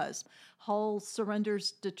when it does, Hull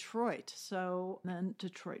surrenders Detroit. So then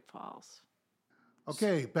Detroit falls.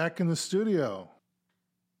 Okay, back in the studio.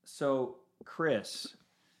 So, Chris,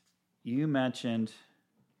 you mentioned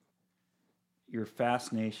your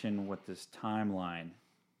fascination with this timeline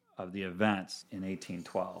of the events in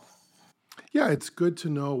 1812. Yeah, it's good to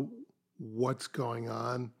know what's going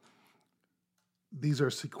on. These are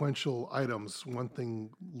sequential items. One thing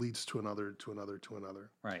leads to another, to another, to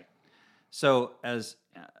another. Right. So, as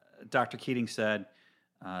Dr. Keating said,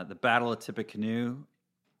 the Battle of Tippecanoe,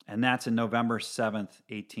 and that's in November 7th,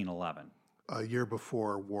 1811. A year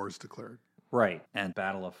before war is declared. Right. And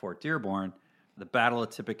Battle of Fort Dearborn. The Battle of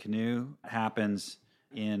Tippecanoe happens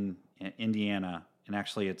in Indiana, and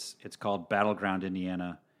actually it's called Battleground,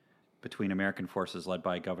 Indiana, between American forces led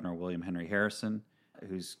by Governor William Henry Harrison,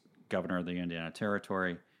 who's governor of the Indiana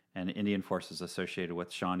Territory, and Indian forces associated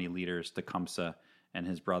with Shawnee leaders Tecumseh and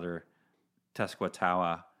his brother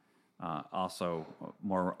Tenskwatawa, also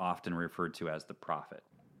more often referred to as the Prophet.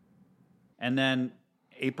 And then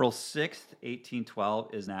April 6th,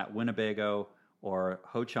 1812 is that Winnebago or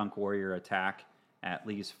Ho-Chunk warrior attack at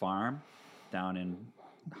Lee's farm down in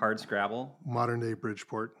Hardscrabble, Modern day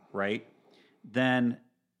Bridgeport. right? Then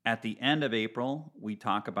at the end of April, we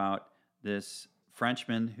talk about this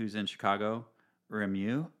Frenchman who's in Chicago,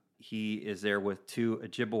 Remieux. He is there with two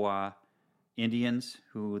Ojibwa Indians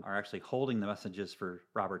who are actually holding the messages for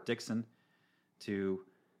Robert Dixon to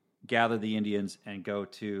gather the Indians and go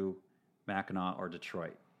to Mackinac or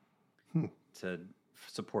Detroit to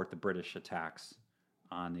support the British attacks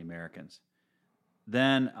on the Americans.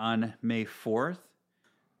 Then on May 4th,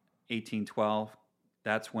 1812,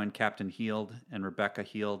 that's when Captain Heald and Rebecca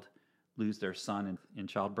Heald lose their son in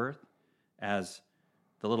childbirth, as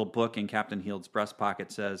the little book in Captain Heald's breast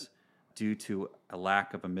pocket says, due to a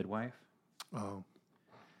lack of a midwife. Oh.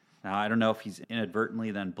 Now, I don't know if he's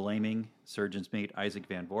inadvertently then blaming surgeon's mate Isaac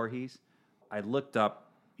Van Voorhees. I looked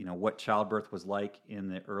up, what childbirth was like in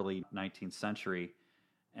the early 19th century,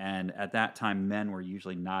 and at that time, men were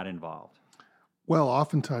usually not involved. Well,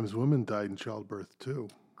 oftentimes women died in childbirth too.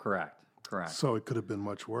 Correct. So it could have been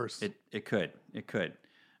much worse. It could.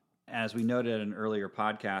 As we noted in an earlier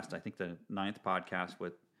podcast, I think the 9th podcast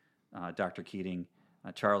with Dr. Keating,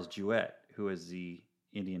 Charles Jewett, who is the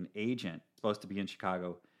Indian agent supposed to be in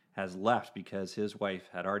Chicago, has left because his wife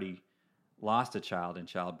had already lost a child in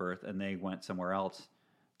childbirth, and they went somewhere else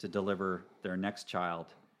to deliver their next child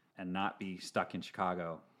and not be stuck in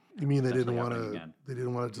Chicago. You mean they didn't want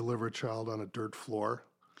to deliver a child on a dirt floor?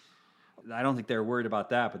 I don't think they're worried about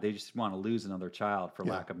that, but they just want to lose another child for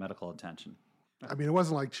lack of medical attention. I mean, it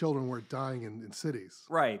wasn't like children were dying in cities.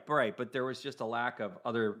 Right. But there was just a lack of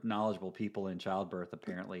other knowledgeable people in childbirth,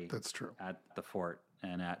 apparently. That's true. At the fort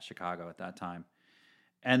and at Chicago at that time.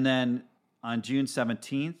 And then on June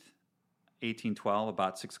 17th, 1812,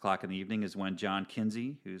 about 6 o'clock in the evening, is when John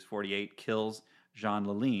Kinsey, who's 48, kills Jean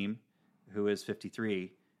Lalim, who is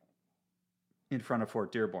 53, in front of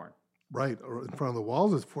Fort Dearborn. Right, or in front of the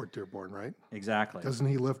walls of Fort Dearborn, right? Exactly. Doesn't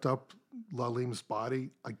he lift up Lalim's body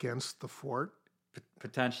against the fort?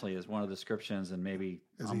 Potentially is one of the descriptions, and maybe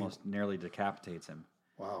nearly decapitates him.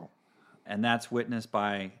 Wow. And that's witnessed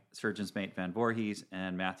by surgeon's mate Van Voorhees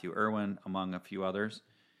and Matthew Irwin, among a few others.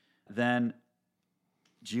 Then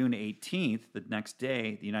June 18th, the next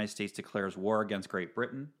day, the United States declares war against Great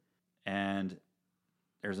Britain, and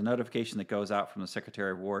there's a notification that goes out from the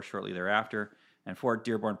Secretary of War shortly thereafter, and Fort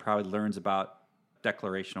Dearborn probably learns about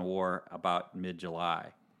declaration of war about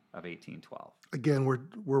mid-July of 1812. Again,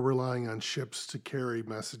 we're relying on ships to carry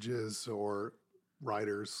messages or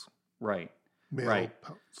riders. Right. Mail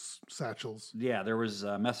satchels. Yeah, there was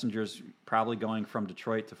messengers probably going from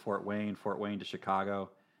Detroit to Fort Wayne to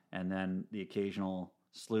Chicago, and then the occasional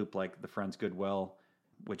sloop like the Friends Goodwill,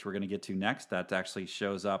 which we're going to get to next, that actually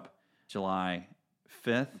shows up July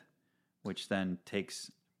 5th, which then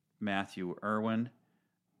takes Matthew Irwin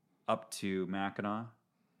up to Mackinac.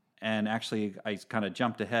 And actually, I kind of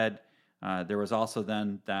jumped ahead. There was also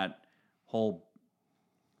then that whole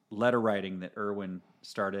letter writing that Irwin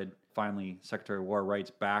started. Finally, Secretary of War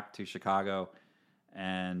writes back to Chicago,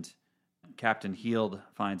 and Captain Heald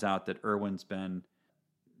finds out that Irwin's been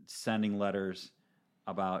sending letters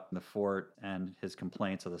about the fort and his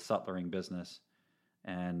complaints of the sutlering business.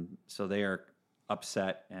 And so they are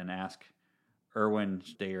upset and ask Irwin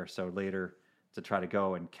a day or so later to try to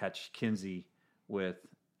go and catch Kinsey with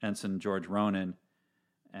Ensign George Ronan.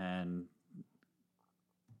 And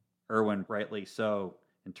Irwin, rightly so,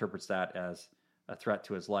 interprets that as a threat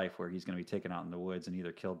to his life, where he's going to be taken out in the woods and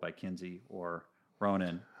either killed by Kinsey or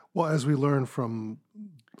Ronan. Well, as we learned from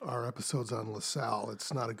our episodes on LaSalle,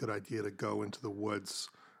 it's not a good idea to go into the woods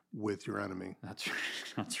with your enemy. That's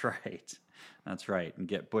right, and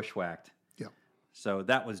get bushwhacked. Yeah. So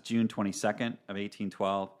that was June 22nd of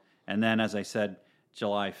 1812. And then, as I said,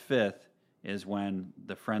 July 5th is when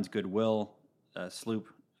the Friends Goodwill sloop,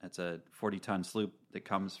 it's a 40-ton sloop that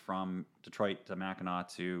comes from Detroit to Mackinac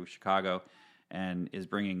to Chicago and is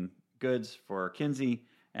bringing goods for Kinsey,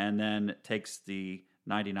 and then takes the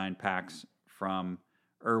 99 packs from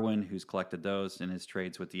Irwin, who's collected those in his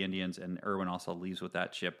trades with the Indians, and Irwin also leaves with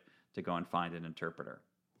that ship to go and find an interpreter.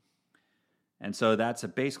 And so that's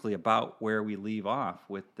basically about where we leave off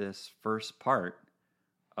with this first part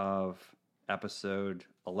of episode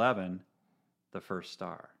 11, The First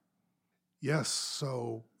Star. Yes,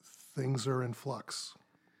 so things are in flux.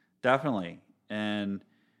 Definitely. And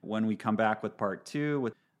when we come back with part 2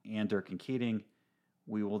 with Anne Durkin Keating,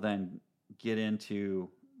 we will then get into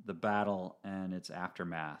the battle and its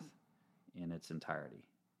aftermath in its entirety.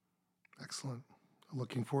 Excellent. I'm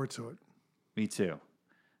looking forward to it. Me too.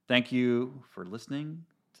 Thank you for listening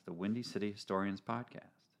to the Windy City Historians Podcast.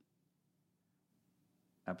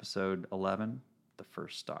 Episode 11, The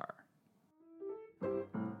First Star.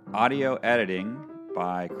 Audio editing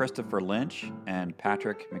by Christopher Lynch and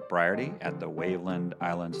Patrick McBriarty at the Waveland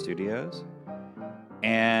Island Studios.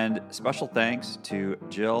 And special thanks to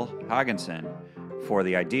Jill Hogginson for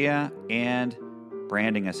the idea and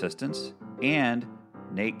branding assistance, and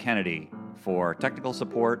Nate Kennedy for technical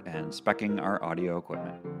support and speccing our audio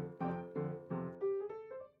equipment.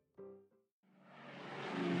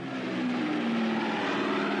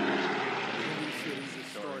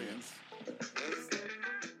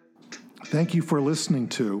 Thank you for listening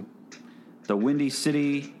to the Windy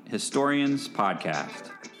City Historians Podcast.